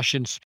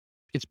discussions.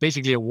 It's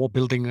basically a war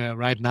building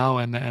right now,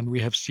 and we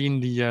have seen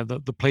the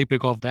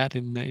playbook of that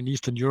in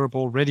Eastern Europe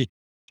already.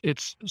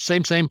 It's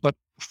same, but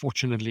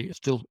fortunately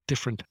still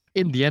different.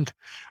 In the end,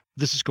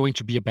 this is going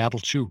to be a battle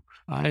too.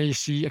 I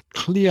see a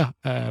clear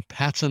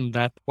pattern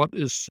that what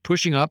is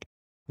pushing up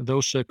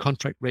those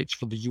contract rates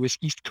for the US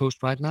East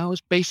Coast right now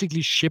is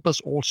basically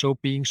shippers also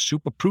being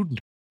super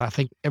prudent. I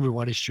think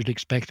everybody should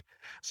expect,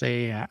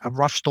 say, a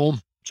rough storm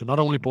to not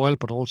only boil,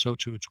 but also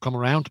to come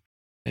around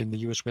in the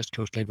US West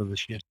Coast later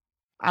this year.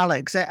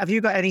 Alex, have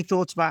you got any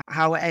thoughts about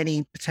how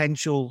any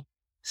potential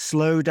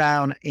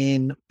slowdown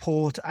in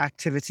port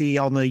activity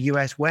on the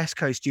US West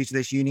Coast due to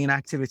this union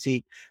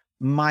activity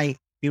might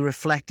be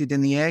reflected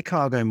in the air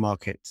cargo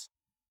markets?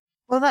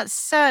 Well, that's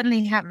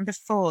certainly happened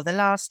before. The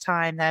last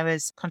time there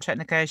was contract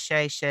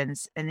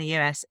negotiations in the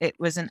US, it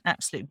was an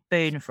absolute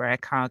boon for air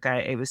cargo.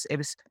 It was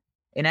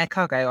in air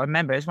cargo. I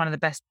remember it was one of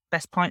the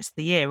best points of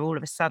the year. All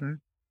of a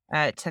sudden,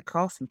 it took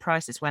off and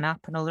prices went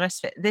up and all the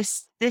rest of it.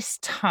 This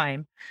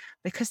time,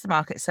 because the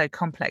market's so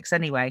complex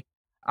anyway,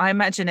 I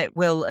imagine it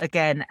will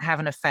again have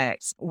an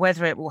effect.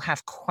 Whether it will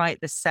have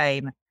quite the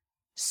same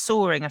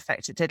soaring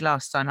effect it did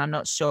last time, I'm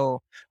not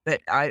sure,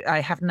 but I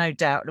have no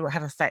doubt it will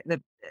have effect.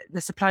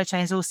 The supply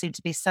chains all seem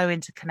to be so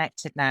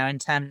interconnected now in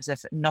terms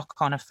of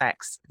knock-on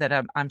effects that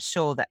I'm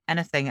sure that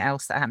anything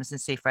else that happens in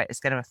sea freight is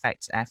going to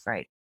affect air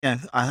freight. Yeah,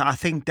 I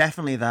think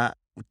definitely that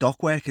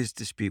dockworkers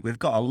dispute, we've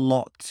got a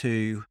lot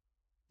to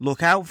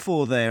look out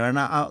for there.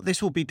 And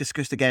this will be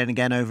discussed again and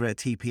again over at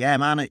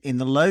TPM and in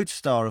the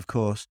Loadstar, of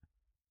course.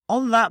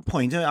 On that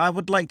point, I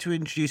would like to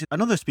introduce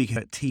another speaker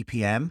at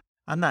TPM,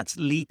 and that's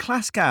Lee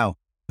Klaskow,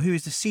 who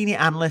is the Senior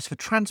Analyst for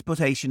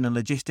Transportation and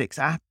Logistics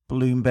at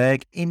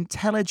Bloomberg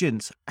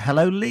Intelligence.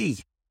 Hello, Lee.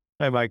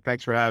 Hey, Mike.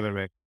 Thanks for having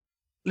me.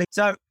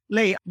 So,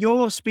 Lee,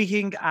 you're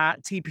speaking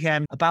at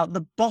TPM about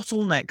the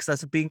bottlenecks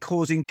that have been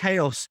causing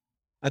chaos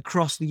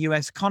across the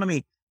US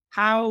economy.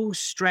 How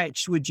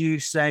stretched would you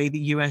say the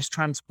US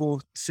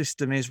transport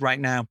system is right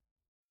now?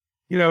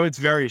 It's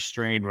very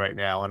strained right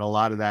now. And a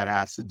lot of that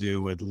has to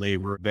do with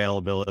labor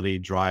availability,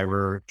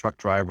 truck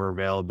driver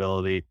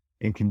availability,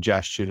 and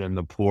congestion in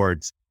the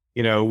ports.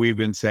 We've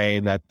been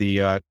saying that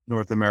the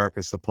North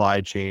America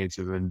supply chains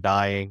have been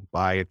dying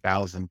by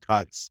 1,000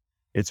 cuts.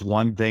 It's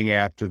one thing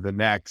after the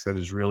next that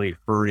is really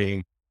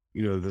hurting,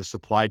 the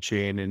supply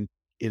chain, and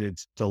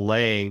it's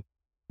delaying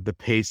the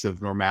pace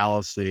of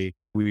normalcy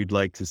we'd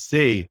like to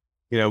see.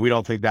 We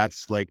don't think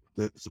that's like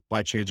the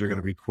supply chains are going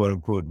to be quote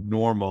unquote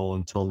normal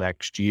until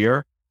next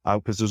year,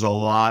 because there's a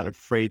lot of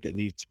freight that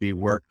needs to be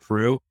worked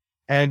through.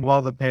 And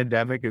while the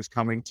pandemic is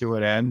coming to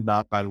an end,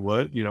 knock on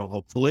wood,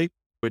 hopefully,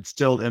 it's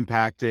still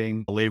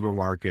impacting labor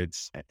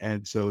markets.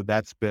 And so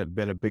that's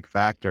been a big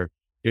factor.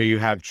 You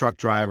have truck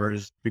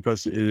drivers,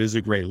 because it is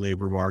a great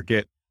labor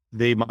market.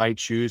 They might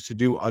choose to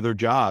do other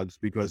jobs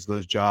because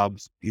those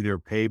jobs either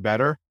pay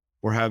better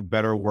or have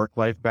better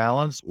work-life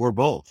balance, or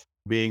both.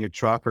 Being a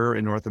trucker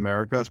in North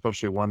America,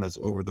 especially one that's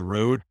over the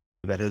road,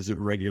 that has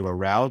irregular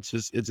routes,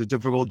 it's a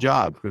difficult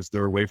job because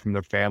they're away from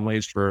their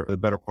families for the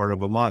better part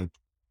of a month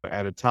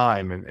at a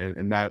time.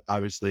 And that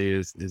obviously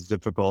is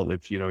difficult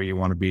if, you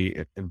want to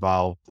be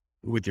involved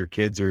with your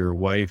kids or your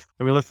wife.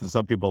 I mean, listen,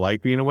 some people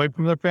like being away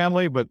from their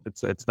family, but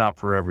it's not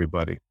for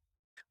everybody.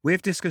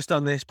 We've discussed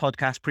on this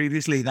podcast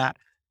previously that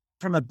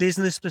from a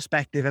business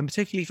perspective, and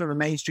particularly from a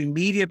mainstream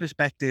media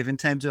perspective, in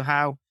terms of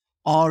how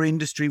our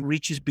industry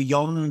reaches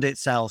beyond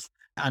itself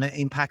and it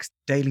impacts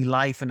daily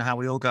life and how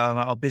we all go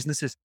about our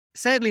businesses.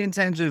 Certainly in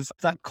terms of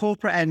that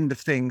corporate end of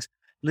things,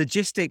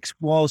 logistics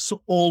was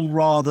all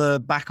rather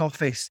back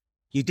office.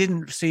 You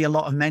didn't see a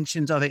lot of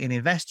mentions of it in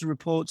investor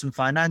reports and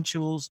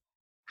financials.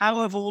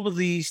 How have all of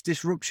these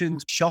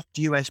disruptions shocked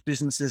US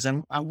businesses,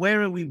 and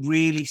where are we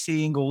really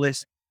seeing all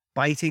this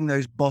biting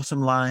those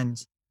bottom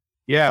lines?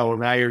 Yeah, well,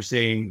 now you're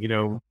seeing,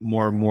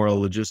 more and more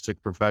logistic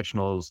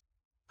professionals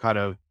kind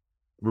of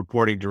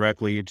reporting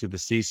directly into the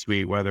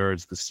C-suite, whether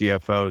it's the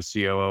CFO,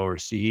 COO, or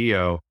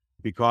CEO,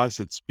 because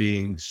it's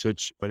being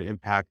such an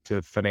impact to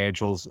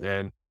financials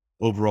and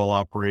overall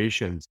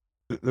operations.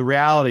 The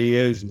reality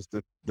is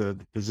that the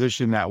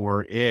position that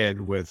we're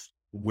in with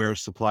where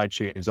supply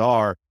chains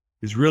are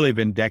has really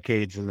been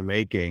decades in the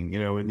making.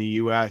 In the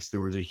US, there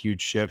was a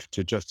huge shift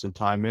to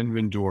just-in-time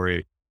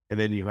inventory, and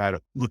then you had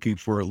looking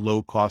for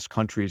low-cost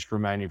countries for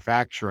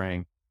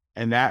manufacturing.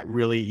 And that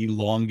really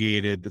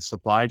elongated the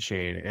supply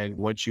chain. And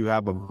once you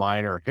have a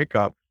minor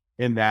hiccup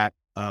in that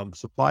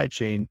supply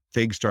chain,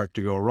 things start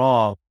to go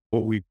wrong.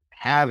 What we're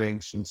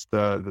having since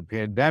the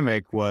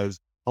pandemic was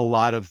a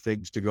lot of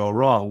things to go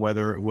wrong,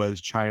 whether it was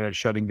China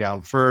shutting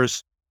down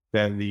first,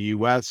 then the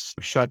US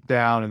shut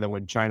down. And then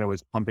when China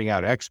was pumping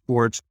out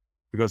exports,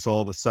 because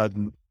all of a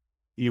sudden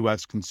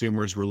US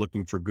consumers were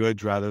looking for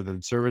goods rather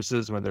than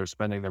services when they're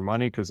spending their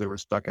money because they were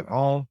stuck at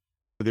home.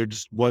 There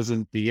just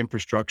wasn't the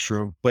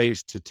infrastructure in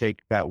place to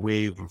take that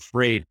wave of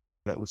freight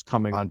that was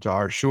coming onto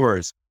our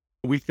shores.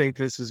 We think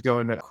this is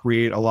going to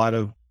create a lot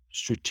of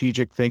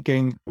strategic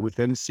thinking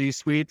within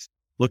C-suites,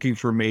 looking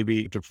for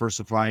maybe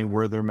diversifying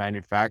where they're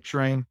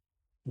manufacturing.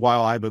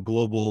 While I have a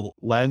global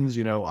lens,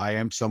 I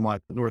am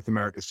somewhat North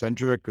America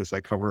centric because I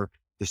cover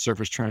the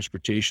surface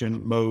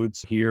transportation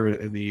modes here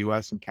in the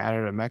US and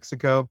Canada and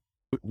Mexico.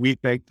 We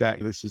think that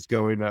this is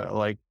going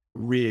to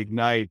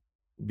reignite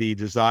the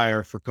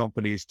desire for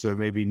companies to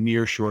maybe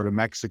nearshore to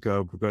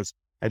Mexico, because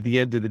at the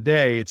end of the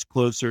day, it's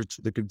closer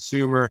to the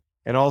consumer,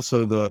 and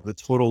also the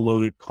total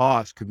loaded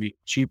cost could be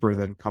cheaper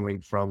than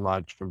coming from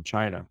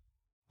China.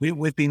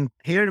 We've been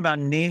hearing about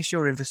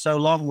nearshoring for so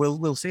long.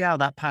 We'll see how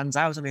that pans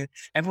out. I mean,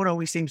 everyone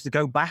always seems to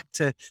go back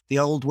to the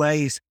old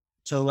ways.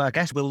 So I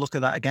guess we'll look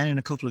at that again in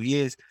a couple of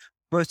years.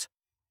 But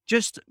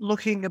just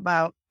looking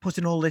about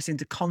putting all this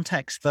into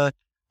context for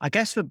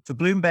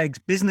Bloomberg's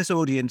business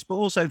audience, but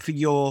also for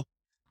your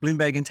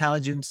Bloomberg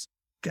Intelligence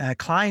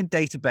client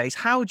database,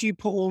 how do you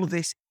put all of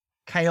this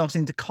chaos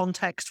into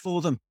context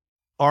for them?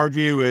 Our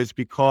view is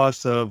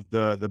because of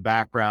the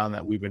background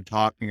that we've been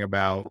talking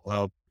about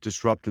of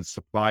disrupted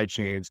supply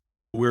chains,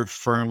 we're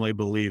firmly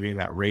believing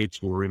that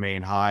rates will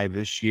remain high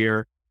this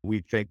year.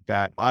 We think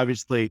that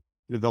obviously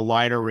the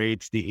liner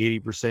rates, the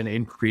 80%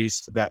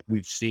 increase that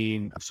we've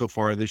seen so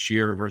far this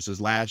year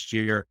versus last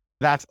year,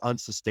 that's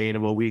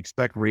unsustainable. We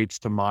expect rates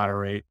to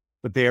moderate,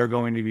 but they are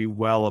going to be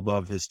well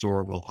above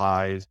historical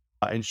highs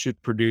and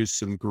should produce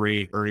some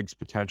great earnings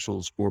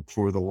potentials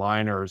for the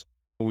liners.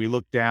 When we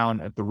look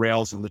down at the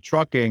rails and the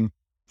trucking,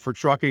 for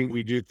trucking,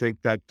 we do think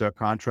that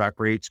contract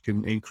rates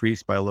can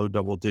increase by low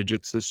double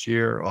digits this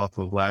year off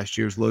of last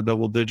year's low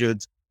double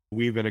digits.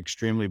 We've been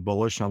extremely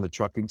bullish on the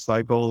trucking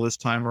cycle this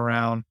time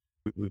around.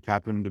 We've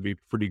happened to be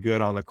pretty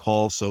good on the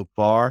call so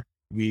far.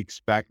 We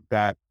expect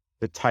that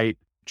the tight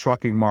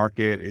trucking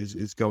market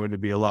is going to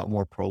be a lot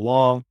more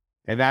prolonged.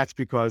 And that's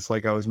because,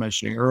 like I was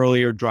mentioning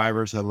earlier,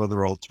 drivers have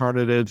other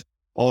alternatives.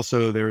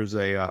 Also, there's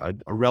a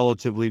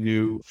relatively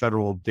new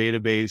federal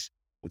database.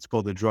 It's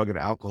called the Drug and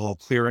Alcohol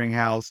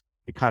Clearinghouse.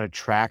 It kind of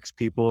tracks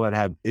people that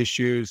have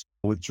issues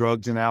with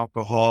drugs and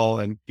alcohol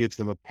and gives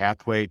them a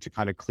pathway to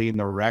kind of clean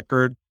their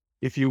record,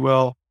 if you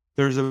will.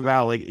 There's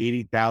about like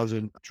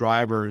 80,000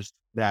 drivers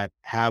that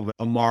have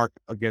a mark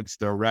against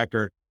their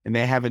record, and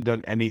they haven't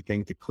done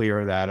anything to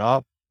clear that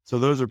up. So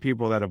those are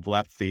people that have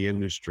left the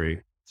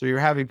industry. So you're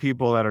having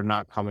people that are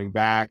not coming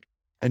back,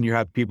 and you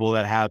have people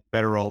that have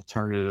better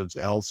alternatives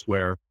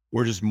elsewhere,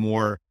 or just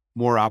more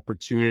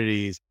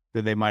opportunities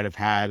than they might have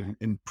had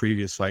in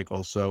previous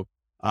cycles. So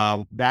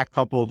that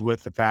coupled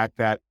with the fact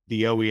that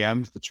the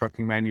OEMs, the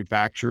trucking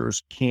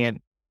manufacturers, can't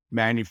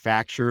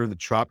manufacture the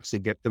trucks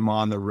and get them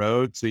on the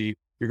road. So you're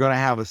going to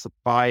have a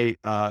supply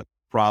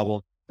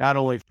problem, not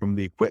only from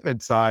the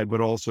equipment side,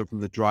 but also from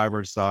the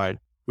driver's side,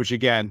 which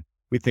again,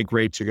 we think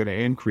rates are going to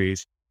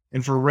increase.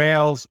 And for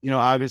rails,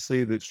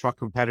 obviously the truck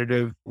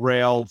competitive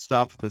rail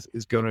stuff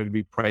is going to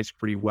be priced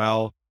pretty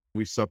well.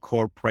 We saw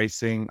core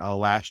pricing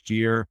last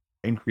year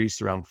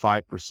increased around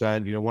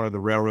 5%. One of the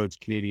railroads,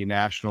 Canadian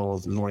National,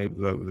 is one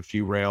of the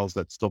few rails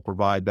that still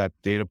provide that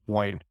data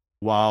point.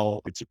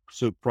 While it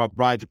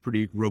provides a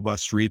pretty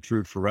robust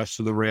read-through for the rest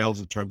of the rails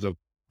in terms of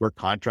where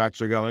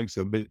contracts are going,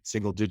 so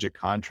single-digit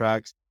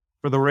contracts.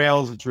 For the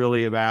rails, it's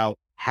really about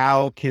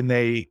how can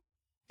they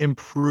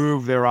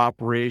improve their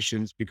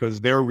operations because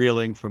they're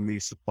reeling from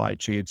these supply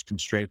chains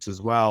constraints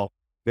as well.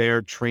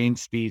 Their train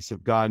speeds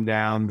have gone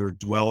down, their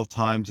dwell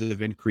times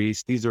have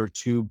increased. These are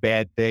two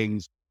bad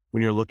things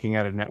when you're looking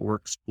at a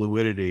network's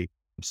fluidity.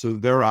 So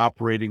they're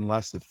operating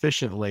less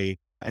efficiently.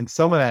 And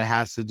some of that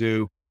has to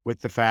do with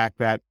the fact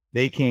that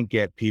they can't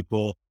get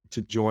people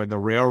to join the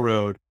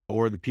railroad,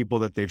 or the people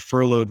that they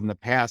furloughed in the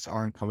past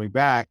aren't coming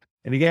back.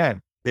 And again,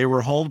 they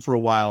were home for a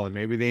while and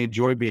maybe they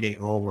enjoy being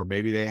home, or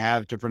maybe they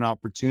have different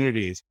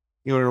opportunities.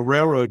 A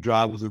railroad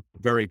job was a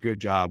very good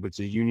job. It's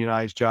a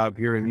unionized job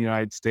here in the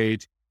United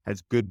States,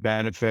 has good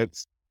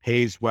benefits,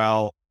 pays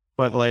well.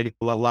 But like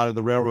a lot of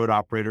the railroad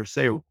operators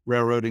say,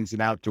 railroading is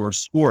an outdoor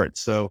sport.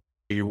 So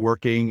you're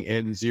working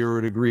in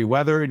 0-degree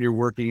weather and you're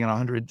working in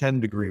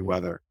 110-degree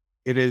weather.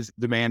 It is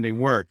demanding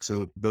work.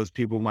 So those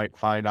people might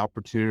find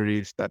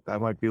opportunities that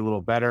might be a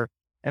little better.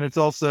 And it's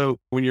also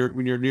when you're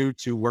new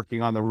to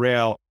working on the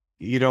rail,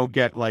 you don't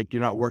get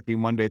you're not working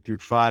Monday through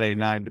Friday,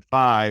 9 to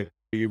 5.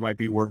 You might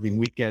be working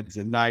weekends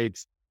and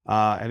nights.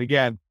 And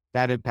again,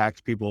 that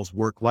impacts people's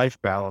work-life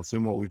balance.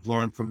 And what we've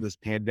learned from this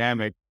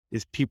pandemic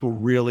is people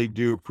really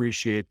do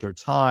appreciate their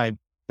time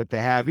that they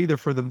have either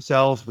for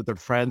themselves, with their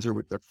friends, or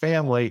with their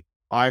family.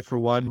 I, for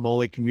one, am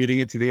only commuting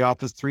into the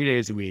office 3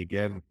 days a week.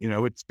 And,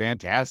 it's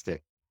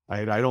fantastic.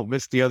 I don't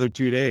miss the other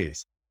 2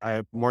 days. I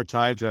have more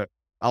time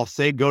I'll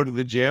say go to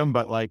the gym,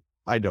 but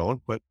I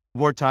don't, but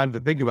more time to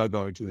think about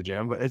going to the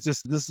gym. But it's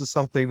just, this is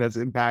something that's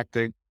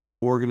impacting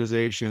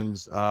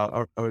organizations,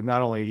 or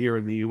not only here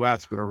in the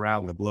US, but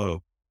around the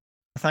globe.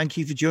 Thank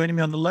you for joining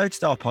me on the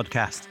Loadstar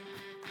podcast.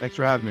 Thanks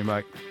for having me,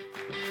 Mike.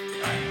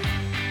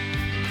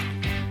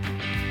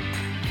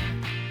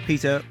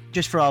 Peter,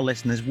 just for our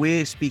listeners,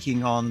 we're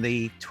speaking on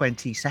the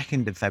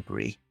 22nd of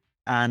February,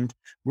 and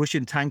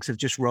Russian tanks have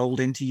just rolled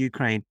into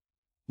Ukraine.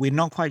 We're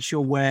not quite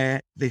sure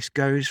where this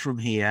goes from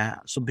here.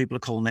 Some people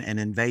are calling it an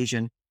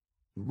invasion.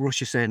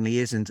 Russia certainly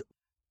isn't.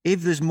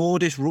 If there's more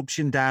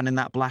disruption down in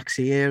that Black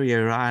Sea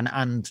area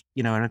and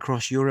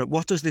across Europe,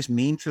 what does this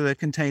mean for the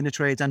container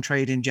trades and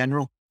trade in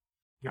general?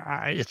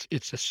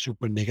 It's a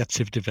super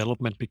negative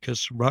development,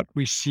 because what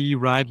we see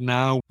right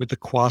now with the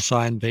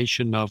quasi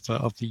invasion of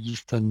the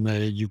eastern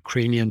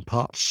Ukrainian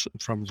parts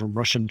from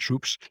Russian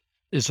troops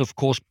is of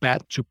course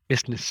bad to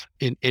business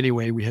in any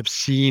way. We have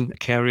seen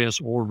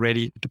carriers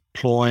already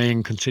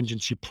deploying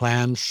contingency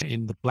plans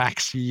in the Black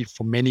Sea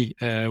for many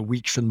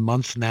weeks and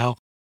months now,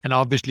 and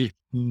obviously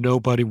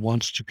nobody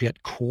wants to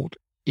get caught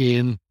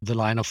in the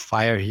line of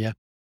fire here.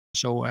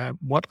 So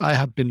what I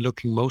have been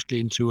looking mostly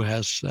into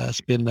has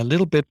been a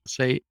little bit,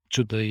 say,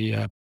 to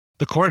the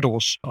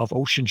corridors of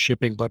ocean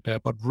shipping, but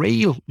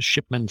rail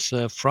shipments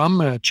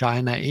from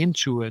China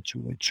into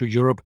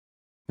Europe.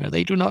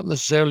 They do not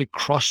necessarily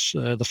cross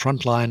the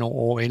front line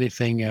or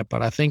anything,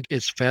 but I think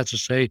it's fair to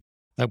say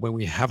that when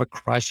we have a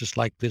crisis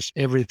like this,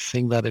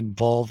 everything that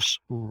involves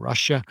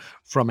Russia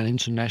from an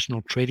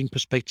international trading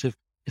perspective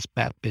is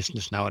bad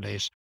business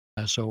nowadays.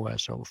 So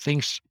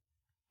things,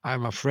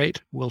 I'm afraid,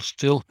 will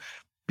still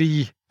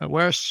be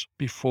worse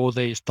before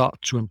they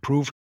start to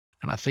improve.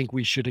 And I think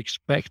we should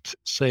expect,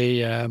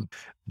 say,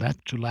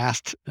 that to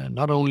last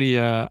not only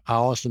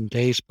hours and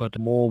days, but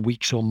more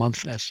weeks or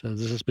months, as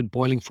this has been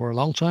boiling for a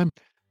long time.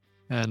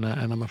 And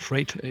I'm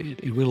afraid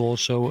it will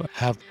also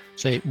have,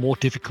 say, more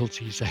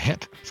difficulties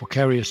ahead for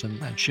carriers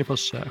and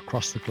shippers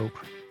across the globe.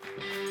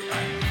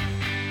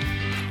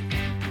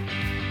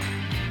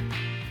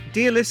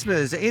 Dear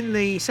listeners, in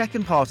the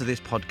second part of this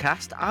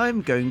podcast,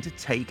 I'm going to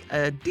take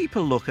a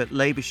deeper look at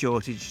labour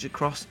shortages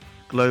across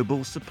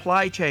global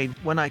supply chain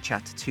when I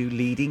chat to two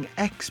leading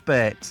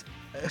experts,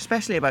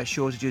 especially about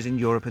shortages in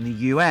Europe and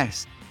the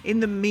US. In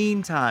the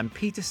meantime,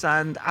 Peter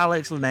and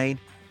Alex Lennane,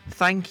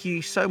 thank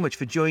you so much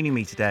for joining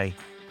me today.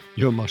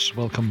 You're most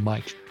welcome,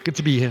 Mike. Good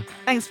to be here.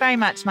 Thanks very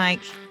much, Mike.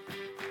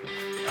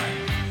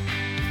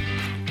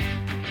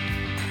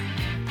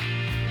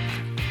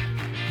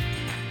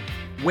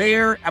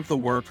 Where have the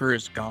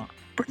workers gone?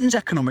 Britain's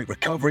economic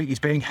recovery is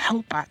being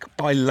held back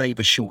by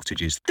labour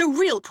shortages. The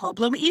real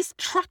problem is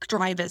truck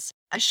drivers,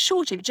 a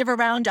shortage of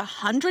around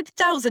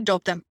 100,000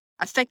 of them,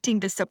 affecting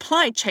the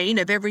supply chain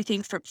of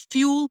everything from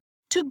fuel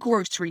to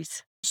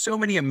groceries. So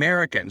many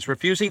Americans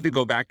refusing to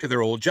go back to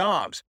their old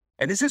jobs.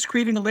 And this is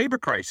creating a labour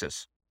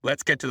crisis.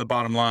 Let's get to the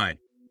bottom line.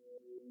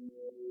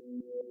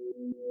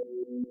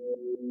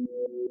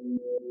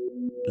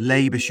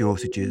 Labour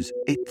shortages.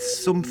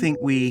 It's something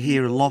we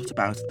hear a lot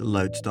about at the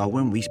Loadstar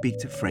when we speak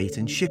to freight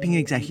and shipping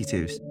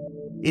executives.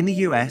 In the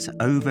US,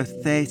 over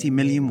 30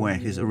 million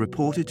workers are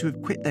reported to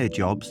have quit their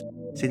jobs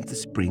since the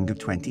spring of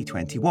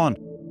 2021.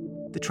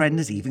 The trend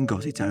has even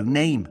got its own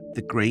name,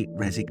 the Great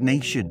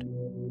Resignation.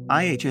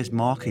 IHS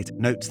Markit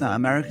notes that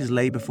America's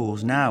labour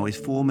force now is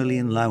 4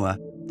 million lower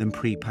than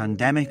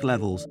pre-pandemic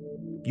levels.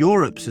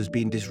 Europe's has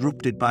been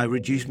disrupted by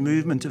reduced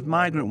movement of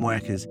migrant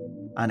workers,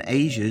 and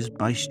Asia's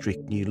by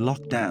strict new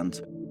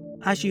lockdowns.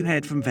 As you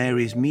heard from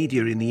various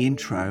media in the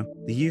intro,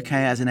 the UK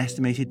has an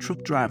estimated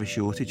truck driver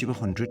shortage of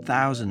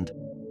 100,000.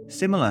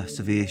 Similar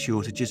severe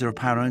shortages are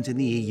apparent in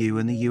the EU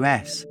and the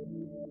US.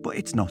 But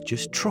it's not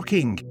just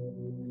trucking.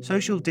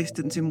 Social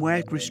distancing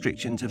work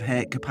restrictions have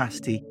hurt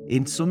capacity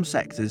in some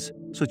sectors,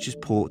 such as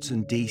ports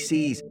and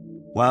DCs,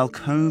 while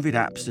COVID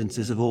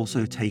absences have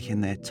also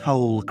taken their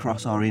toll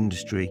across our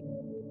industry.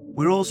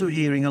 We're also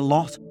hearing a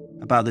lot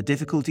about the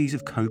difficulties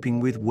of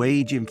coping with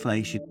wage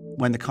inflation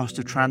when the cost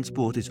of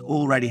transport is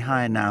already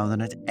higher now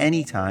than at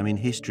any time in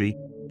history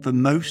for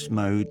most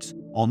modes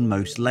on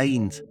most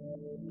lanes.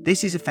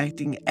 This is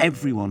affecting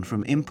everyone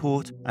from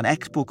import and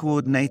export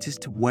coordinators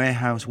to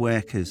warehouse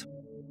workers.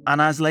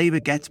 And as labour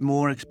gets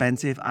more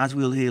expensive, as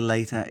we'll hear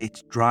later,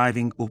 it's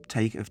driving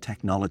uptake of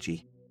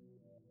technology.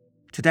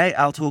 Today,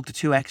 I'll talk to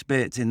two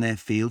experts in their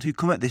field who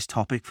come at this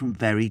topic from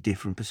very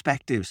different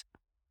perspectives.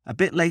 A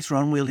bit later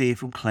on, we'll hear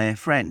from Claire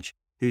French,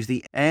 who's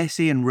the air,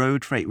 sea and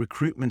road freight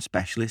recruitment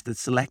specialist at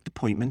Select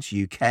Appointments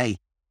UK.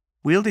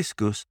 We'll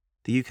discuss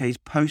the UK's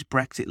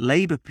post-Brexit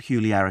labour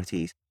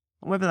peculiarities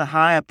and whether the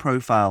higher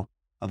profile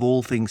of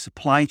all things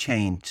supply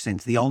chain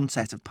since the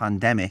onset of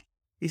pandemic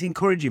is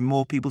encouraging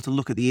more people to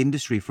look at the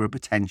industry for a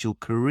potential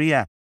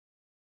career.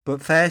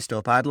 But first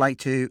up, I'd like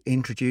to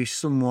introduce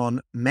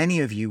someone many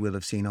of you will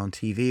have seen on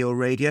TV or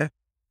radio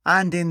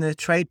and in the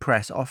trade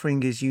press,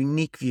 offering his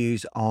unique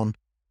views on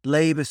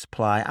labour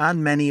supply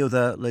and many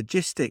other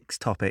logistics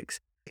topics.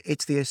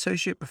 It's the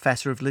Associate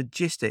Professor of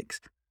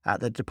Logistics at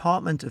the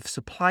Department of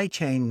Supply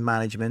Chain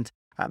Management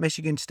at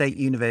Michigan State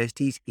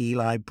University's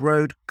Eli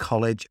Broad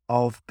College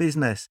of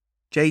Business.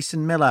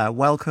 Jason Miller,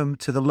 welcome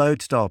to the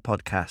Loadstar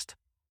Podcast.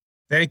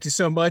 Thank you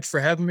so much for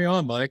having me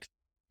on, Mike.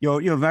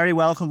 You're very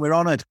welcome. We're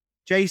honoured.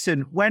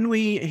 Jason, when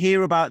we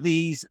hear about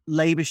these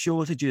labour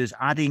shortages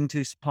adding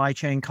to supply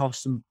chain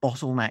costs and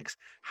bottlenecks,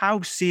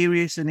 how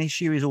serious an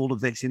issue is all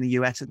of this in the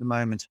US at the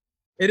moment?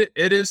 It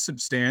is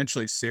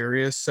substantially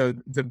serious. So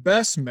the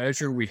best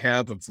measure we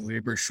have of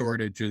labor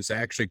shortages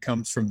actually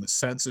comes from the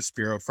Census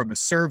Bureau, from a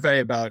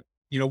survey about,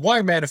 why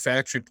are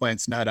manufacturing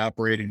plants not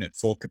operating at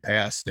full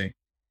capacity?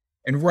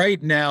 And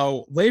right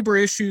now, labor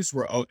issues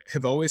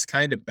have always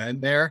kind of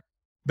been there,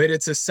 but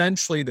it's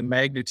essentially the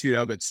magnitude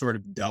of it sort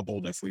of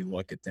doubled if we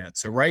look at that.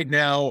 So right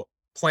now,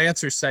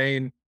 plants are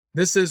saying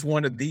this is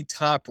one of the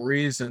top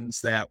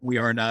reasons that we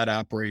are not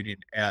operating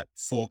at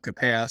full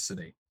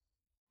capacity.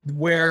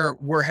 Where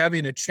we're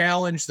having a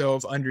challenge, though,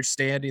 of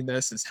understanding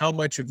this is how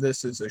much of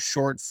this is a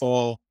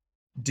shortfall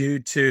due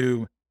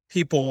to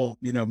people,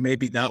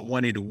 maybe not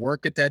wanting to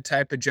work at that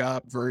type of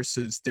job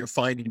versus they're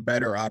finding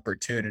better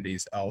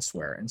opportunities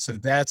elsewhere. And so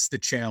that's the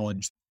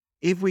challenge.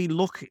 If we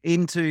look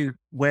into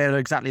where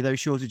exactly those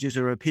shortages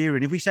are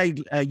appearing, if we say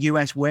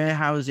US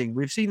warehousing,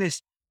 we've seen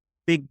this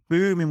big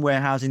boom in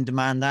warehousing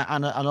demand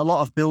and a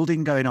lot of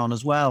building going on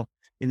as well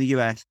in the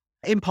US.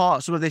 In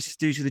part, some of this is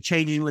due to the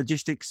changing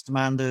logistics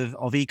demand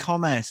of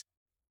e-commerce.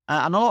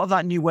 And a lot of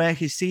that new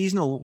work is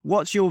seasonal.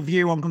 What's your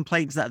view on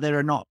complaints that there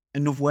are not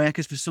enough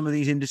workers for some of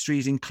these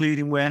industries,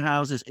 including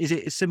warehouses? Is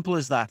it as simple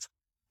as that?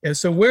 Yeah,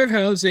 so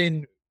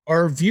warehousing,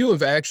 our view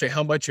of actually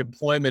how much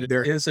employment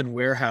there is in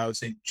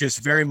warehousing just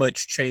very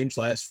much changed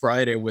last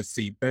Friday with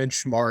the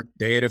benchmark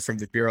data from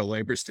the Bureau of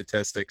Labor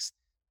Statistics,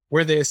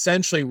 where they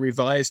essentially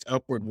revised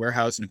upward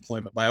warehousing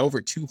employment by over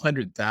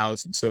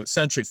 200,000. So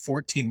essentially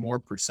 14%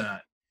 more.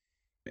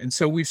 And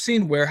so we've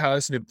seen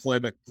warehousing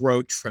employment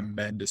grow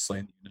tremendously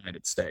in the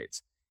United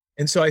States.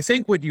 And so I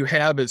think what you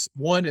have is,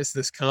 one is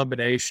this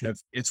combination of,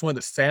 it's one of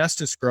the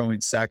fastest growing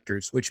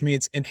sectors, which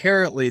means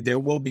inherently there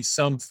will be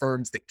some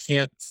firms that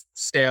can't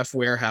staff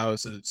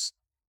warehouses,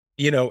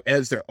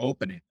 as they're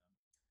opening.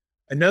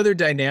 Another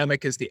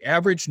dynamic is the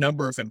average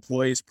number of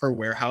employees per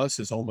warehouse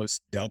has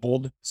almost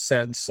doubled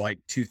since like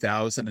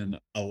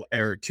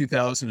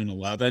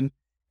 2011,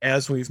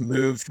 as we've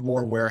moved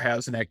more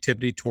warehousing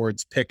activity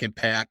towards pick and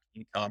pack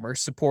e-commerce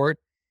support.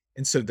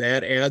 And so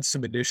that adds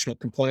some additional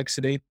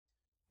complexity.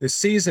 The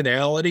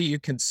seasonality you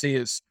can see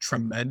is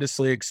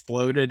tremendously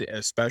exploded,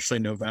 especially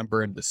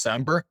November and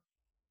December.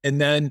 And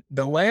then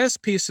the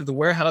last piece of the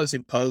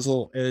warehousing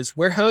puzzle is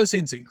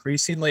warehousing is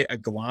increasingly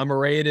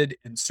agglomerated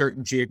in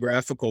certain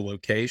geographical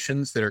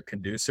locations that are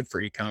conducive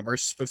for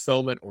e-commerce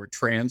fulfillment or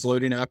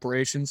transloading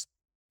operations.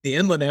 The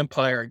Inland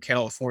Empire in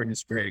California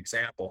is a great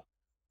example,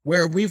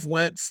 where we've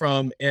went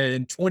from,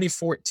 in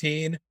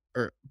 2014,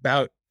 or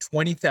about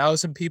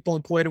 20,000 people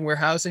employed in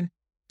warehousing,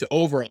 to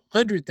over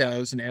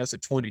 100,000 as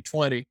of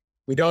 2020.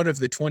 We don't have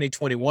the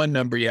 2021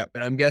 number yet,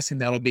 but I'm guessing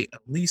that'll be at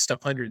least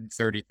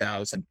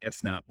 130,000,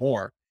 if not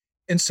more.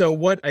 And so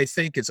what I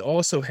think is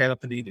also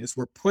happening is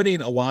we're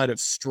putting a lot of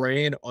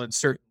strain on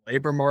certain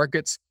labor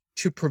markets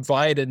to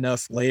provide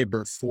enough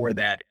labor for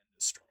that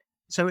industry.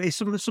 So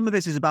some of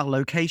this is about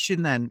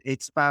location then.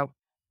 It's about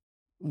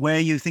where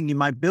you think you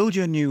might build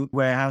your new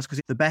warehouse, because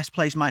the best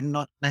place might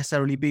not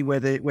necessarily be where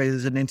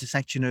there's an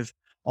intersection of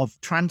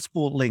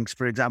transport links,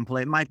 for example.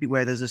 It might be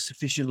where there's a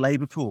sufficient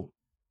labor pool.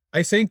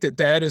 I think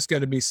that is going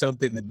to be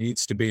something that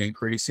needs to be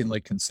increasingly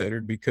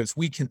considered, because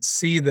we can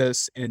see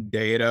this in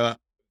data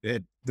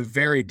at the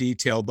very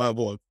detailed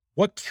level of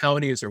what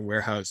counties are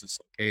warehouses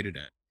located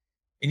in.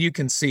 And you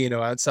can see,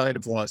 outside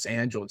of Los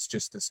Angeles,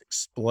 just this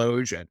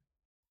explosion.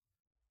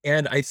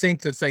 And I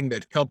think the thing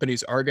that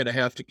companies are going to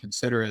have to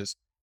consider is,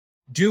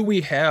 do we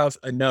have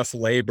enough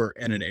labor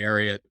in an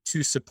area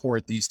to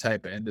support these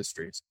type of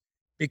industries?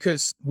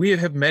 Because we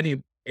have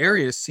many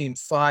areas seen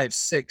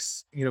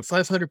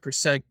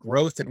 500%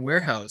 growth in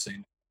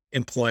warehousing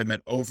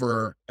employment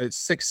over a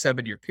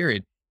 6-7 year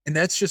period. And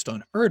that's just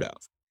unheard of.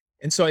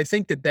 And so I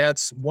think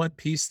that's one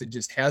piece that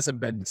just hasn't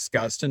been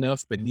discussed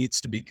enough, but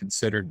needs to be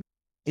considered.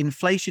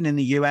 Inflation in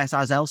the US,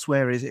 as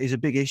elsewhere, is a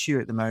big issue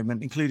at the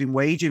moment, including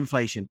wage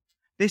inflation.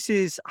 This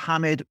is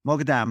Hamid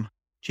Moghadam,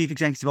 Chief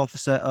Executive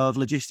Officer of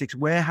logistics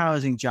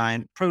warehousing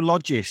giant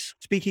Prologis,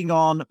 speaking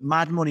on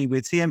Mad Money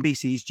with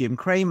CNBC's Jim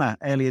Cramer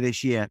earlier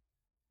this year.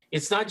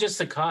 It's not just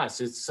the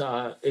cost, it's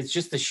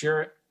just the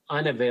sheer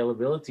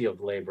unavailability of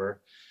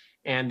labor.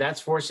 And that's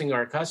forcing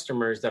our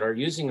customers that are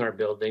using our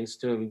buildings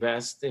to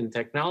invest in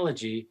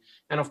technology.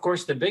 And of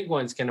course, the big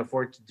ones can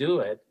afford to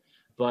do it.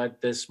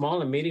 But the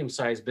small and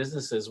medium-sized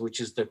businesses, which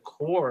is the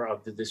core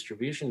of the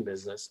distribution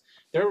business,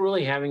 they're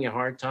really having a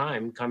hard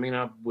time coming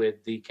up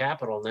with the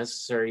capital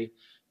necessary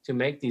to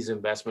make these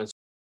investments.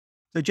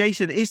 So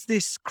Jason, is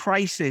this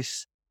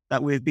crisis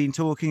that we've been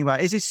talking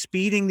about, is this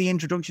speeding the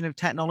introduction of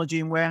technology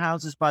in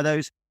warehouses by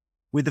those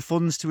with the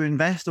funds to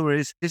invest, or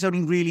is this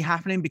only really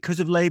happening because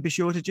of labor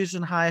shortages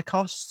and higher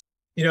costs?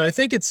 I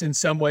think it's, in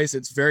some ways,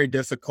 it's very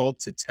difficult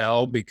to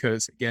tell,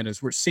 because again,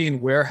 as we're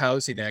seeing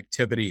warehousing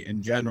activity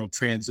in general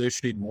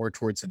transitioning more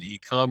towards an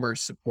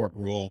e-commerce support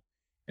role,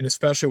 and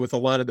especially with a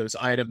lot of those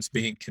items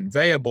being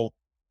conveyable,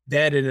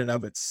 that in and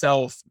of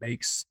itself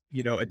makes,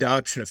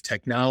 adoption of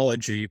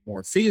technology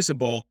more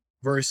feasible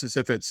versus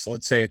if it's,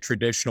 let's say, a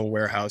traditional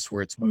warehouse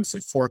where it's mostly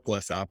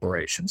forklift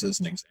operations, as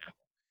an example.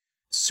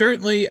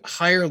 Certainly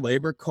higher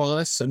labor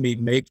costs,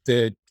 make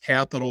the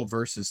capital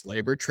versus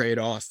labor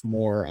trade-off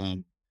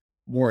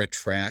more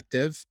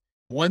attractive.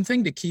 One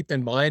thing to keep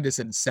in mind is,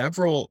 in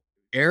several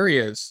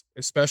areas,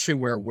 especially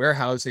where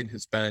warehousing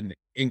has been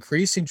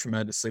increasing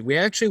tremendously, we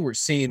actually were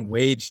seeing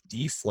wage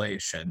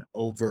deflation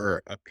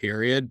over a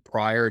period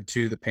prior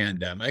to the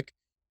pandemic.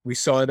 We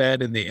saw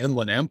that in the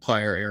Inland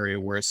Empire area,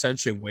 where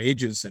essentially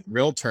wages in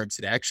real terms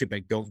had actually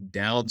been going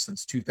down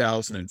since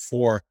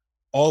 2004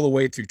 all the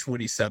way through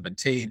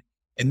 2017.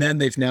 And then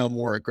they've now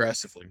more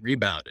aggressively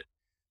rebounded.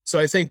 So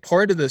I think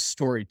part of this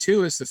story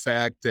too is the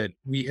fact that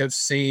we have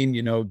seen,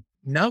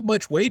 not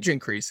much wage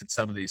increase in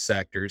some of these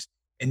sectors.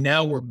 And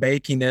now we're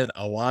baking in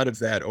a lot of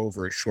that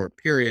over a short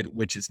period,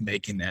 which is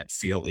making that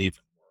feel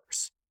even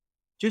worse.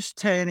 Just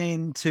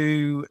turning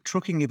to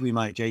trucking, if we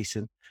might,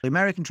 Jason. The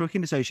American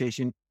Trucking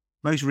Association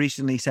most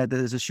recently said that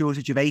there's a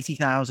shortage of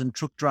 80,000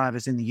 truck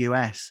drivers in the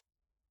US.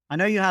 I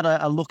know you had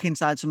a look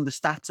inside some of the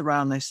stats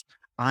around this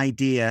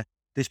idea,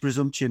 this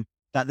presumption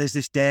that there's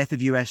this dearth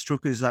of US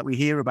truckers that we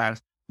hear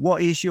about.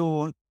 What is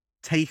your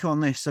take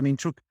on this?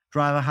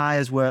 driver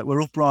hires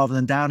were up rather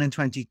than down in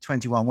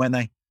 2021, weren't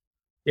they?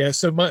 Yeah.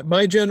 So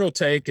my general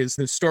take is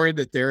the story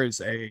that there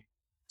is a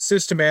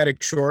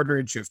systematic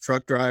shortage of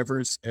truck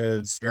drivers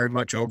is very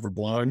much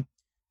overblown.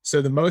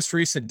 So the most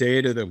recent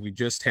data that we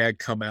just had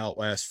come out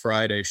last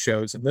Friday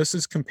shows, and this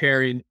is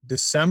comparing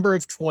December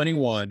of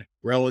 21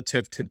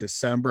 relative to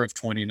December of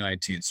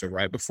 2019, so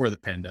right before the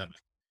pandemic.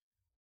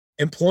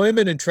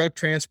 Employment in truck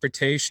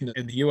transportation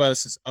in the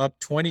U.S. is up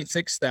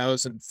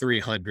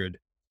 26,300.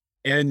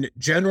 And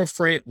general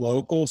freight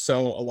local,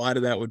 so a lot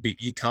of that would be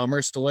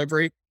e-commerce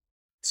delivery.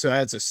 So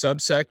that's a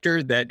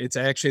subsector that it's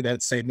actually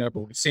that same number.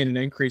 We've seen an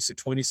increase of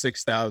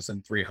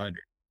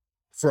 26,300.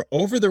 For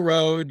over the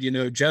road,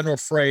 general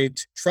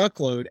freight,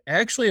 truckload,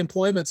 actually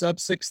employment's up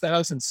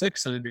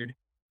 6,600.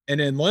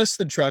 And in less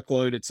than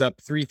truckload, it's up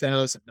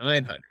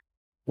 3,900.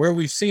 Where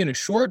we've seen a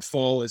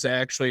shortfall is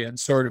actually in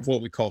sort of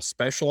what we call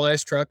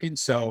specialized trucking.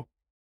 So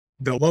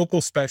the local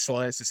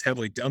specialized is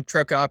heavily dump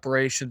truck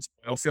operations,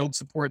 oil field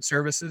support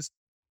services.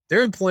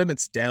 Their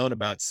employment's down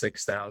about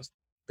 6,000.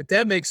 But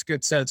that makes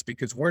good sense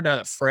because we're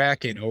not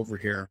fracking over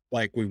here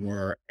like we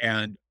were.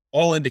 And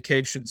all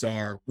indications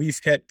are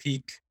we've hit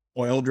peak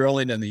oil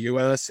drilling in the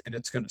U.S. and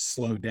it's going to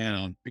slow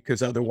down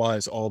because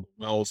otherwise all the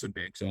wells would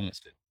be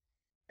exhausted.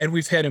 And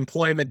we've had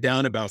employment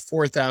down about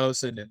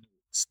 4,000 in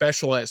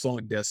specialized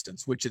long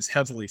distance, which is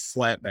heavily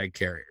flatbed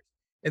carriers.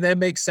 And that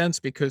makes sense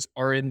because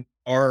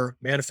our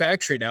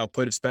manufacturing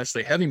output,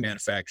 especially heavy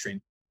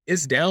manufacturing,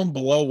 is down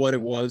below what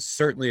it was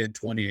certainly in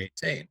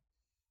 2018.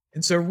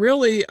 And so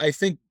really, I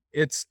think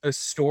it's a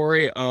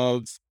story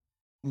of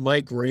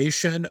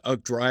migration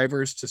of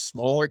drivers to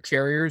smaller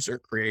carriers or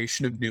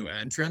creation of new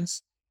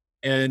entrants.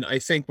 And I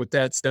think what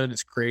that's done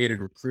is created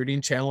recruiting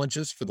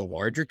challenges for the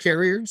larger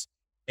carriers.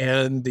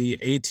 And the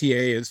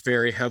ATA is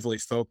very heavily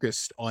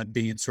focused on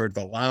being sort of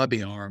a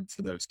lobby arm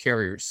for those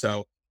carriers.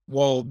 So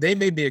while they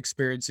may be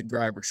experiencing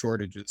driver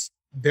shortages,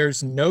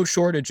 there's no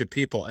shortage of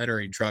people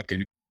entering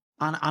trucking.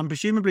 And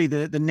presumably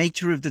the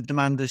nature of the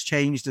demand has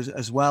changed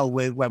as well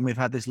when we've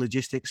had this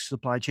logistics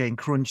supply chain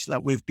crunch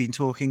that we've been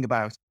talking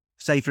about.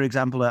 Say, for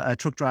example, a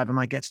truck driver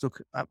might get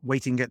stuck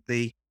waiting at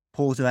the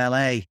port of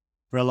LA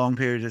for a long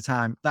period of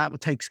time. That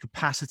takes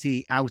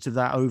capacity out of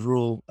that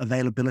overall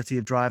availability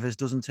of drivers,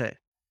 doesn't it?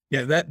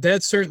 Yeah,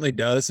 that certainly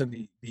does.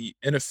 And the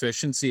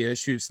inefficiency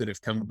issues that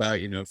have come about,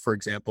 for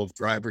example, if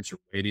drivers are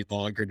waiting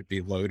longer to be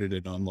loaded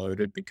and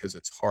unloaded because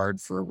it's hard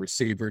for a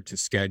receiver to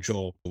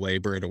schedule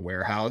labor at a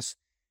warehouse,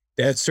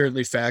 that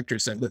certainly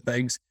factors into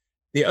things.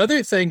 The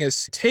other thing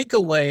is take a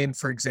lane,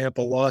 for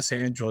example, Los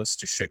Angeles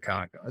to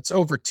Chicago. It's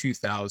over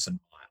 2,000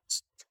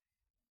 miles.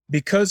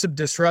 Because of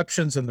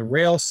disruptions on the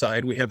rail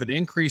side, we have an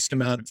increased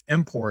amount of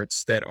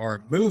imports that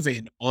are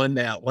moving on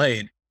that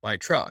lane by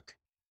truck.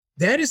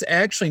 That is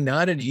actually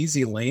not an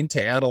easy lane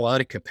to add a lot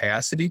of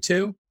capacity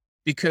to,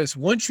 because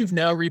once you've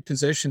now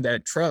repositioned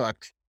that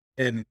truck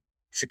in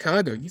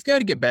Chicago, you've got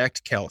to get back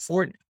to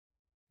California.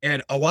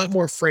 And a lot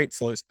more freight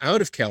flows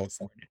out of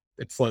California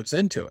that flows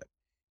into it.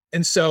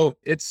 And so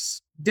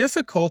it's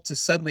difficult to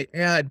suddenly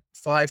add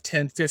 5,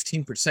 10,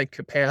 15%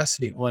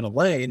 capacity on a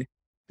lane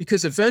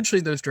because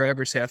eventually those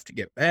drivers have to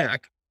get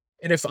back.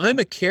 And if I'm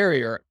a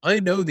carrier, I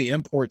know the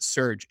import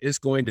surge is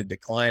going to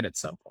decline at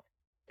some point.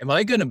 Am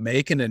I going to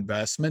make an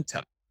investment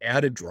to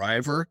add a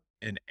driver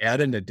and add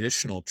an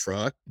additional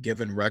truck,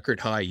 given record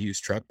high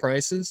used truck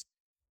prices,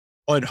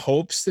 on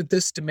hopes that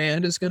this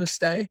demand is going to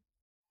stay?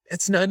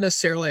 It's not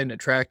necessarily an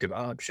attractive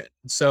option.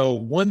 So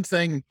one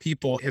thing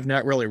people have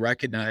not really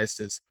recognized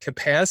is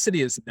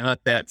capacity is not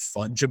that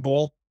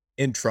fungible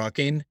in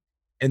trucking.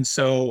 And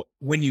so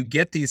when you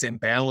get these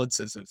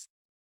imbalances of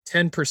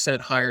 10%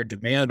 higher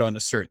demand on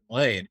a certain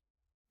lane,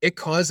 it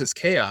causes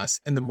chaos,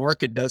 and the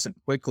market doesn't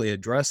quickly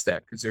address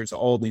that because there's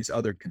all these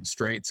other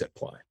constraints at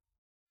play.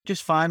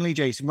 Just finally,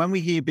 Jason, when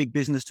we hear big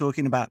business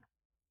talking about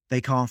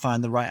they can't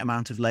find the right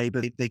amount of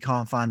labor, they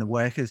can't find the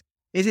workers,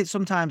 is it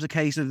sometimes a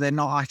case of they're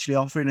not actually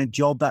offering a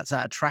job that's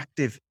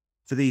attractive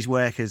for these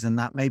workers, and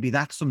that maybe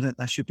that's something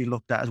that should be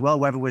looked at as well,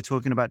 whether we're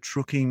talking about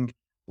trucking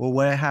or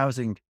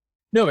warehousing?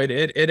 No,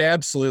 it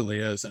absolutely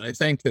is. And I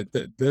think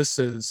that this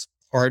is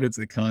part of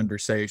the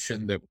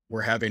conversation that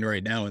we're having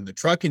right now in the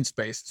trucking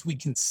space. Is we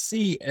can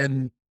see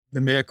in the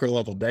macro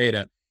level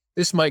data,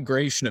 this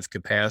migration of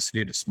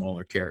capacity to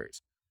smaller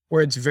carriers,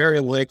 where it's very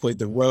likely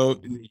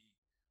the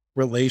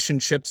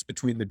relationships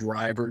between the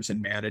drivers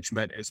and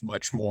management is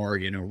much more,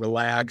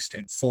 relaxed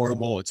and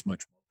formal. It's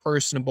much more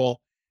personable.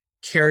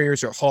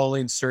 Carriers are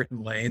hauling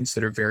certain lanes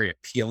that are very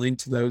appealing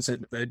to those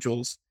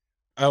individuals.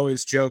 I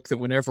always joke that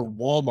whenever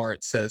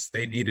Walmart says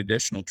they need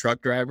additional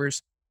truck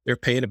drivers, they're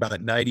paying about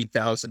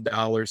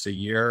 $90,000 a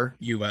year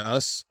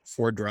US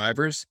for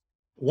drivers.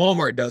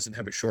 Walmart doesn't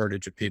have a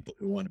shortage of people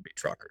who want to be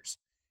truckers.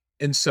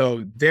 And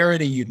so they're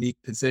in a unique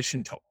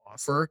position to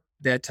offer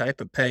that type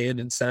of pay and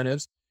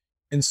incentives.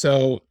 And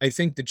so I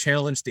think the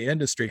challenge the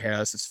industry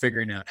has is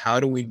figuring out how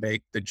do we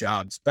make the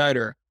jobs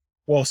better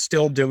while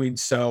still doing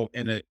so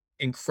in an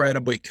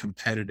incredibly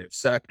competitive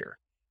sector.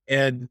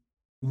 And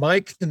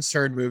my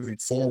concern moving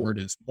forward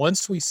is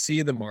once we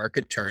see the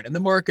market turn, and the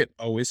market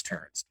always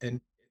turns, and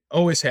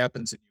always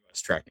happens in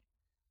U.S. trucking.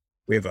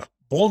 We have a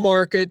bull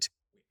market,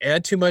 we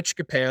add too much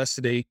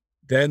capacity,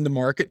 then the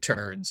market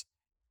turns.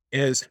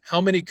 Is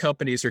how many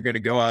companies are going to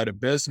go out of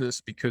business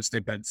because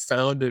they've been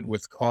founded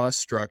with cost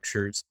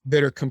structures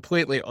that are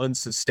completely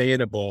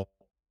unsustainable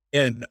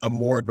in a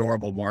more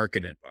normal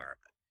market environment.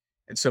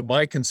 And so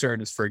my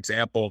concern is, for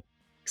example,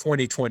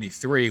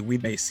 2023, we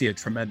may see a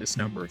tremendous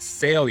number of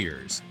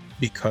failures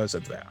because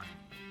of that.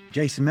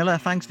 Jason Miller,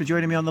 thanks for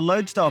joining me on the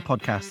Loadstar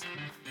podcast.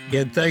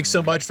 Again, thanks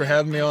so much for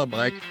having me on,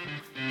 Mike.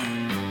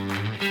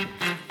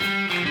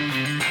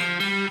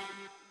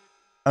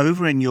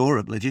 Over in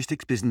Europe,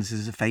 logistics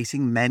businesses are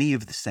facing many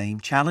of the same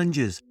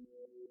challenges.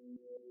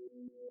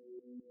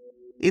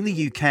 In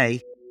the UK,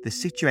 the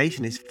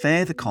situation is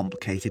further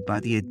complicated by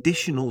the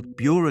additional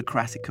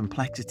bureaucratic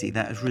complexity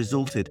that has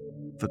resulted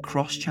for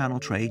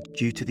cross-channel trade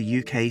due to the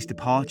UK's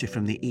departure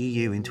from the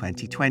EU in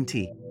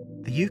 2020.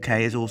 The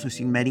UK has also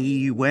seen many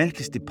EU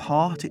workers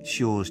depart its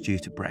shores due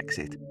to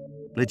Brexit.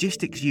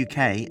 Logistics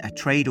UK, a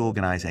trade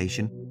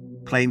organisation,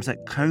 claims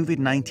that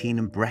COVID-19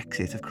 and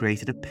Brexit have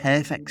created a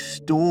perfect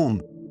storm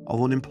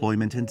of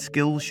unemployment and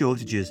skills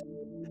shortages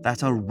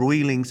that are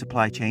roiling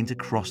supply chains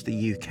across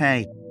the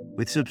UK,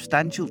 with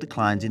substantial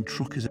declines in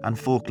truckers and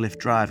forklift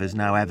drivers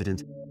now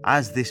evident,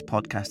 as this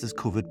podcast has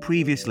covered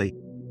previously.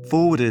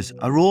 Forwarders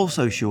are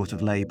also short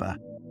of labour.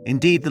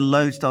 Indeed, the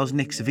Loadstar's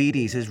Nick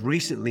Savides has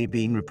recently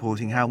been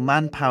reporting how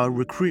Manpower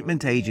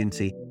Recruitment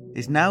Agency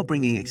is now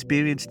bringing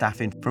experienced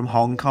staff in from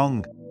Hong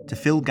Kong to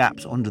fill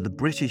gaps under the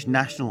British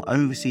National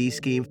Overseas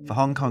Scheme for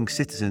Hong Kong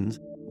citizens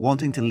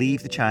wanting to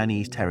leave the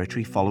Chinese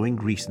territory following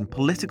recent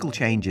political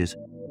changes.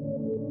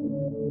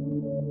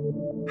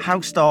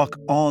 How stark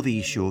are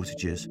these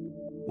shortages?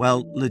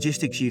 Well,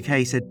 Logistics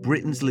UK said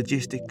Britain's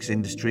logistics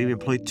industry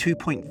employed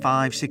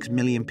 2.56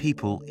 million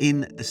people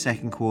in the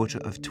second quarter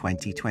of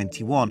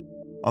 2021,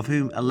 of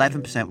whom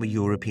 11% were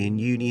European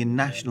Union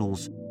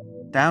nationals,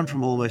 down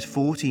from almost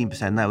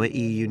 14% that were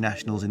EU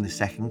nationals in the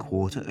second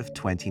quarter of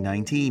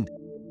 2019.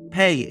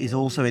 Pay is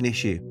also an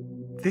issue.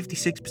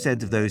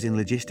 56% of those in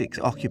logistics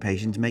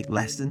occupations make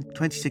less than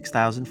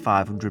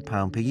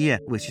 £26,500 per year,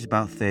 which is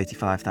about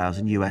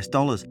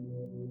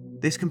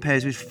 $35,000. This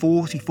compares with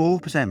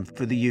 44%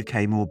 for the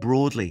UK more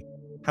broadly.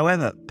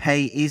 However,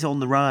 pay is on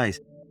the rise,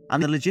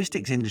 and the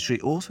logistics industry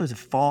also has a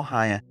far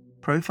higher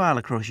profile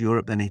across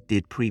Europe than it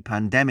did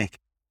pre-pandemic.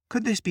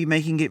 Could this be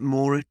making it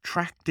more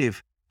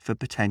attractive for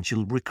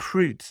potential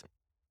recruits?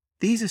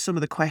 These are some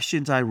of the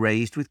questions I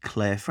raised with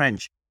Claire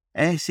French,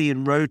 Air, Sea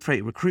and Road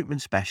Freight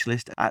Recruitment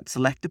Specialist at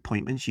Select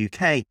Appointments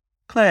UK.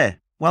 Claire,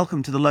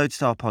 welcome to the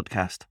Loadstar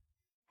Podcast.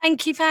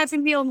 Thank you for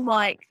having me on,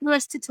 Mike.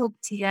 Nice to talk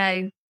to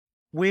you.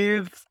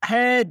 We've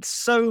heard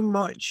so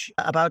much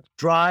about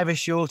driver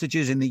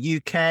shortages in the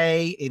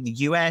UK, in the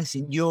US,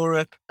 in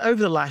Europe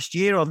over the last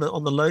year on the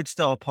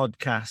Loadstar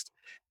podcast.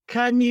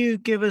 Can you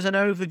give us an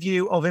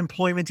overview of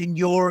employment in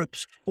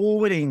Europe's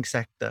forwarding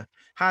sector?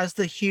 Has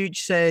the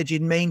huge surge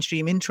in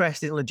mainstream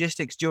interest in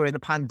logistics during the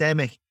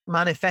pandemic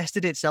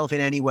manifested itself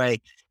in any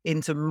way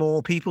into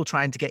more people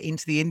trying to get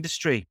into the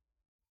industry?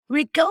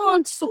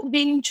 Regards sort of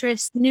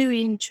interest, new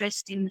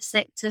interest in the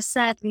sector,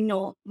 sadly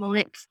not,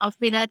 Mike. I've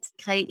been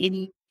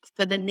advocating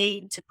for the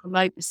need to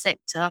promote the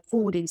sector,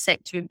 forwarding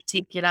sector in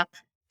particular,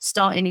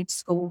 starting in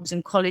schools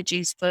and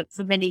colleges for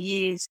many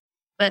years.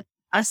 But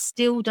I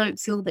still don't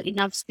feel that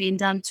enough's being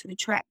done to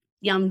attract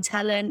young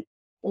talent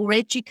or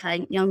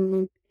educate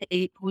young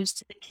people as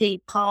to the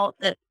key part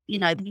that,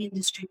 the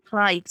industry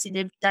plays in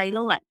everyday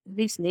life,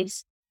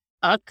 business.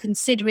 I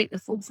consider it the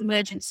fourth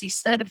emergency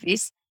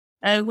service.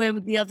 Where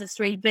would the other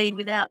three be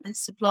without the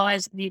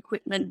suppliers and the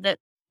equipment that,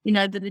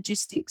 the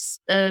logistics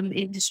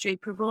industry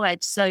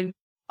provides? So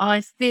I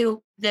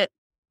feel that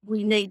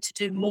we need to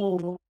do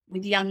more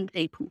with young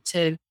people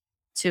to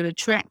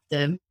attract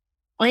them.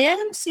 I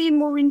am seeing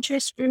more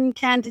interest from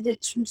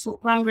candidates from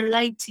sort of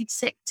unrelated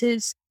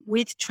sectors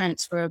with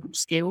transferable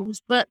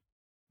skills, but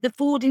the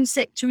forwarding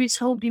sector is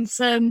holding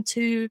firm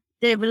to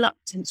their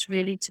reluctance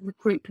really to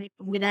recruit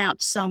people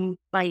without some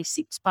base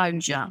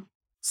exposure.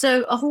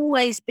 So I've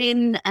always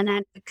been an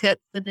advocate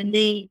for the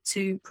need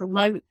to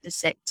promote the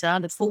sector,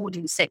 the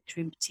forwarding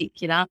sector in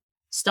particular,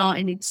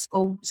 starting in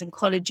schools and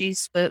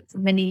colleges for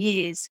many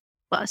years.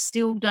 But I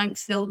still don't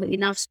feel that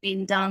enough's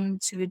been done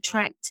to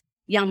attract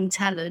young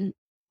talent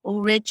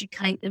or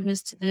educate them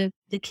as to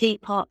the key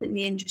part that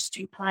the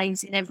industry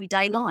plays in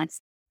everyday life.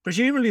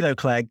 Presumably though,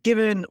 Claire,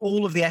 given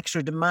all of the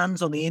extra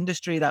demands on the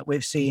industry that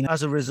we've seen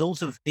as a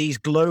result of these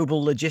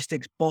global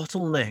logistics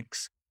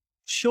bottlenecks,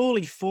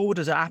 surely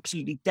forwarders are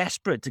absolutely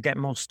desperate to get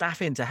more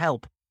staff in to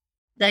help.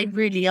 They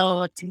really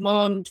are.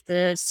 Demand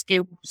for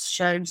skills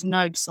shows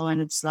no sign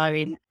of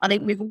slowing. I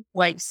think we've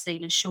always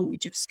seen a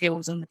shortage of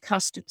skills on the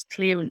customs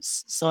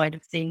clearance side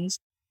of things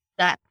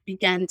that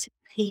began to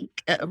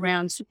peak at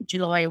around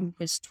July,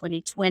 August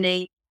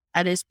 2020,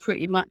 and has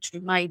pretty much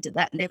remained at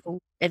that level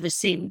ever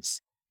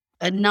since.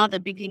 Another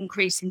big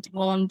increase in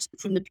demand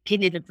from the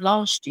beginning of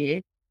last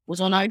year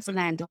was on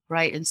overland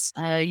operators,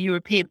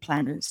 European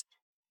planners.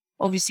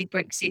 Obviously,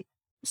 Brexit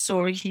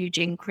saw a huge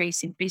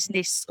increase in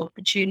business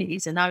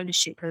opportunities and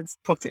ownership of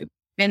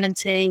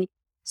profitability.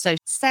 So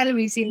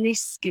salaries in this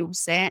skill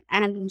set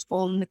and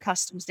on the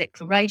customs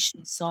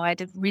declaration side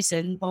have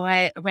risen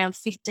by around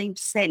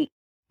 15%.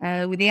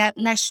 With the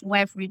national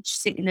average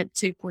sitting at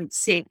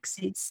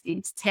 2.6,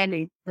 it's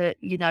telling that,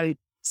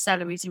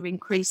 salaries are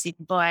increasing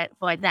by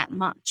that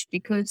much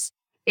because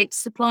it's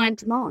supply and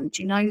demand.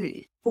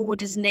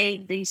 Forwarders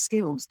need these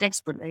skills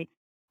desperately.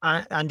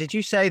 And did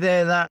you say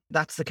there that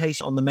that's the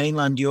case on the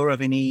mainland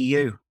Europe in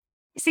EU?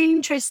 It's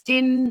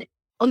interesting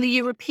on the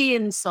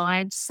European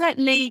side.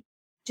 Certainly,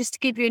 just to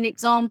give you an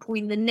example,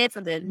 in the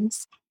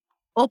Netherlands,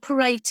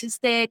 operators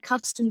there,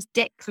 customs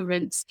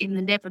declarants in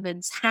the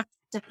Netherlands have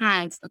to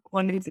have a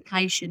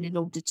qualification in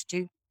order to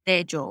do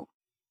their job,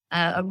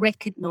 a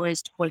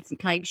recognised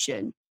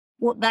qualification.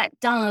 What that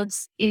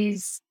does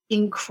is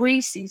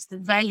increases the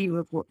value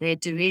of what they're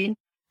doing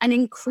and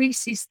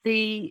increases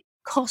the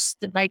cost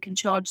that they can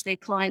charge their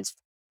clients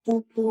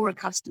for a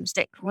customs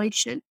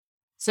declaration.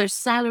 So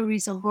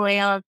salaries are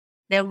higher,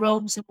 their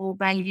roles are more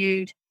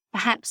valued.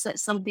 Perhaps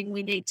that's something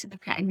we need to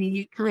look at in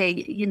the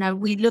UK.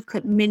 We look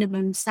at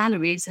minimum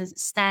salaries as a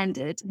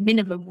standard,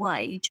 minimum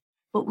wage,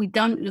 but we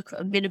don't look at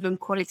a minimum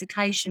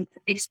qualification for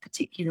this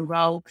particular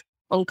role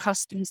on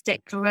customs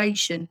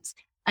declarations.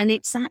 And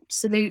it's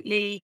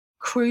absolutely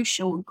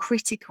crucial and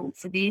critical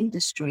for the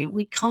industry.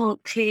 We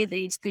can't clear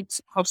these goods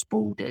across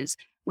borders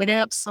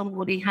without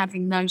somebody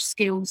having those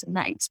skills and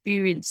that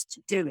experience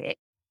to do it.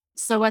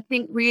 So I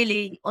think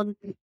really on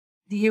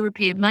the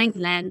European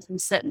mainland and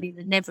certainly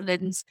the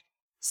Netherlands,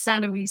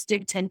 salaries do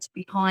tend to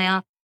be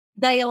higher.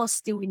 They are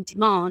still in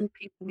demand,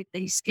 people with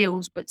these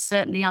skills, but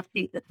certainly I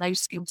think that those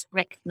skills are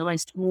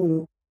recognised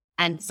more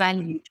and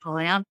valued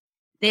higher.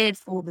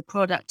 Therefore, the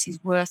product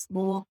is worth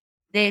more.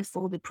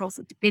 Therefore, the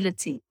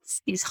profitability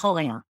is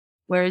higher.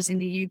 Whereas in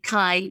the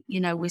UK,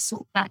 we're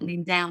sort of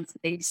battling down for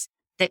these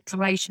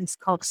declarations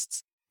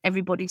costs.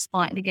 Everybody's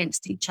fighting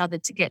against each other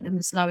to get them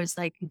as low as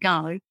they can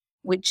go,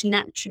 which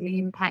naturally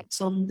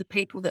impacts on the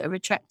people that are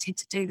attracted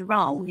to do the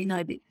role.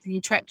 The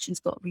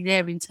attraction's got to be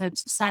there in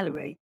terms of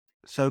salary.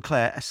 So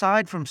Claire,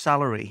 aside from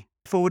salary,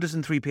 forwarders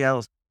and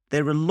 3PLs,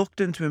 they're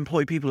reluctant to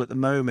employ people at the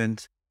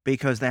moment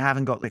because they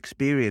haven't got the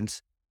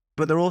experience,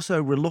 but they're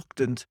also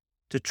reluctant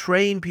to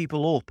train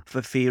people up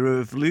for fear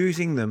of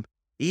losing them,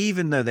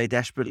 even though they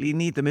desperately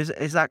need them.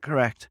 Is that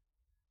correct?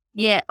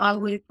 Yeah, I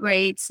would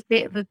agree. It's a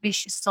bit of a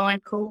vicious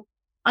cycle.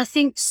 I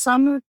think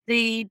some of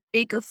the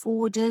bigger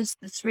forwarders,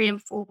 the 3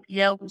 and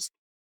 4PLs,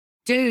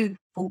 do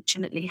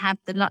fortunately have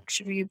the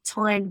luxury of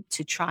time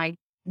to train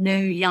new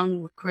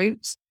young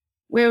recruits,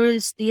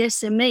 whereas the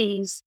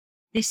SMEs,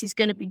 this is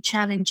going to be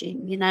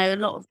challenging. A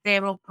lot of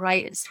their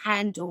operators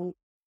handle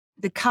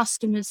the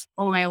customer's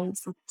file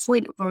from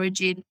point of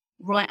origin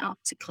right up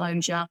to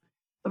closure,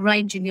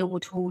 arranging the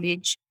order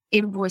haulage,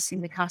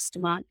 invoicing the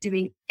customer,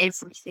 doing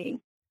everything.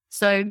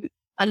 So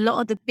a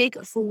lot of the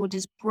bigger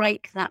forwarders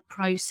break that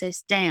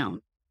process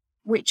down,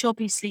 which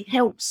obviously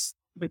helps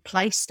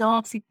replace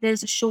staff if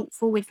there's a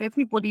shortfall. If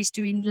everybody's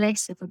doing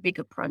less of a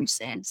bigger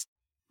process,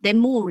 they're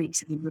more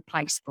easily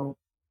replaceable.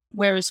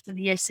 Whereas for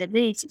the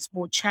SMEs, it's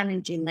more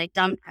challenging. They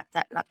don't have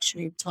that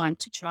luxury of time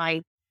to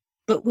train.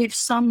 But with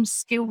some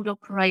skilled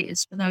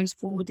operators for those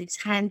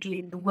forwarders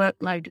handling the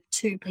workload of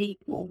 2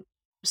 people,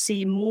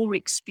 seeing more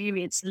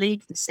experience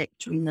leave the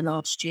sector in the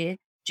last year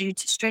due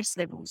to stress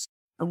levels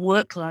and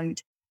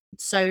workload.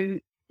 So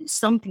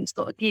something's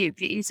got to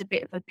give. It is a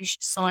bit of a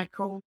vicious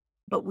cycle,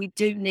 but we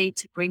do need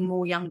to bring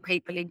more young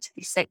people into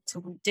the sector.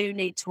 We do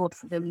need to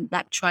offer them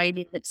that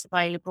training that's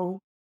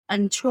available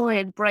and try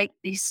and break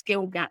this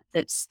skill gap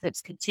that's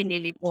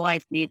continually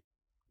widening.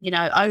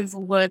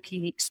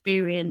 Overworking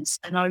experience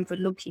and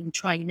overlooking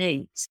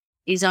trainees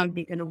is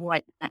only going to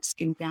widen that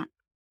skill gap.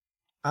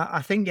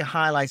 I think you're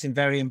highlighting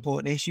very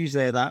important issues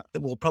there that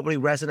will probably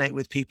resonate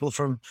with people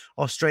from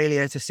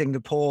Australia to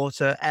Singapore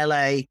to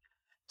LA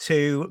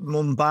to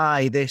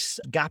Mumbai, this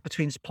gap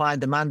between supply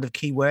and demand of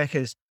key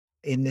workers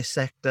in this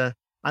sector,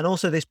 and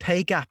also this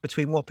pay gap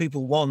between what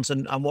people want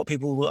and what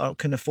people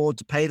can afford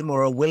to pay them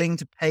or are willing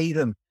to pay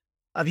them.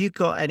 Have you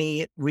got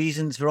any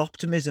reasons for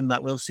optimism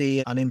that we'll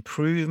see an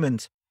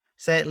improvement,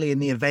 certainly in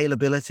the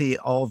availability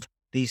of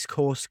these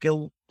core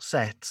skill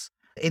sets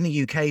in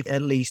the UK,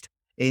 at least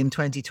in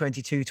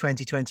 2022,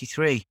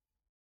 2023?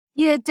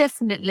 Yeah,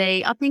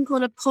 definitely. I think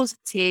on a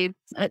positive,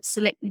 at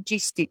Select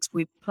Logistics,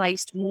 we've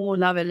placed more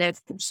lower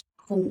level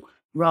support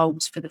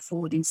roles for the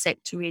forwarding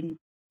sector in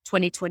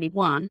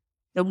 2021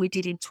 than we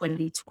did in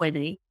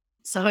 2020.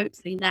 So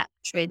hopefully that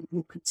trend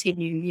will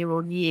continue year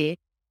on year.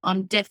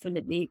 I'm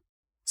definitely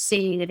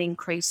seeing an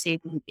increase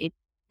in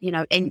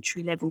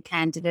entry level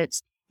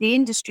candidates. The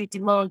industry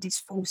demand is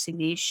forcing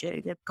the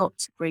issue. They've got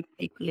to bring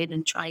people in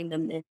and train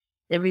them.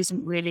 There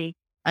isn't really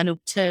an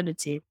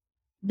alternative.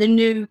 The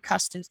new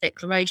customs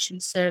declaration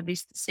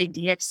service, the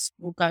CDS,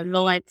 will go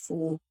live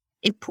for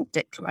import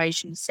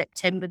declarations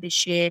September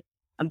this year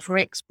and for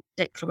export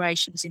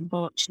declarations in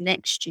March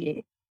next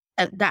year.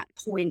 At that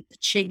point, the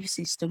chief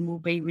system will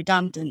be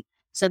redundant.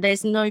 So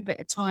there's no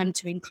better time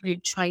to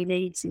include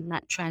trainees in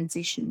that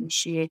transition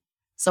this year.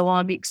 So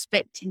I'm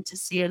expecting to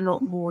see a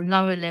lot more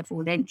lower level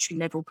and entry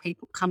level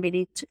people coming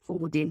into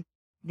forwarding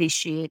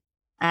this year.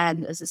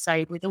 And as I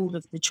say, with all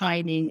of the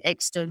training,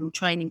 external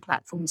training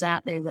platforms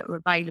out there that are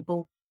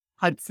available,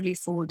 hopefully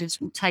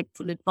forwarders will take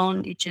full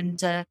advantage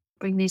and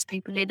bring these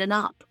people in and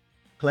up.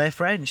 Claire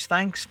French,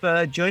 thanks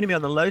for joining me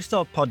on the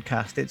Loadstar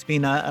podcast. It's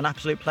been an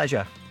absolute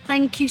pleasure.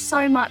 Thank you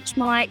so much,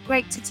 Mike.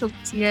 Great to talk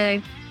to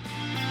you.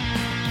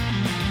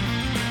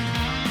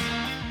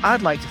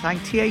 I'd like to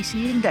thank TAC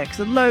Index,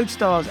 the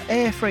Loadstar's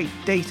air freight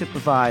data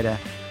provider,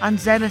 and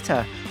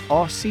Xeneta,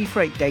 our sea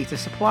freight data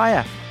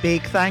supplier.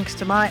 Big thanks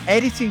to my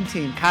editing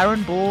team,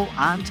 Karen Ball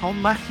and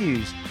Tom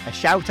Matthews. A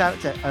shout out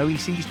to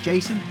OEC's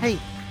Jason Haight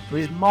for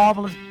his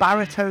marvellous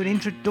baritone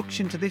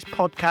introduction to this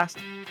podcast.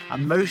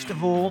 And most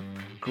of all,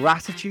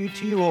 gratitude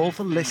to you all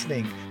for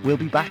listening. We'll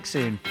be back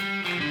soon.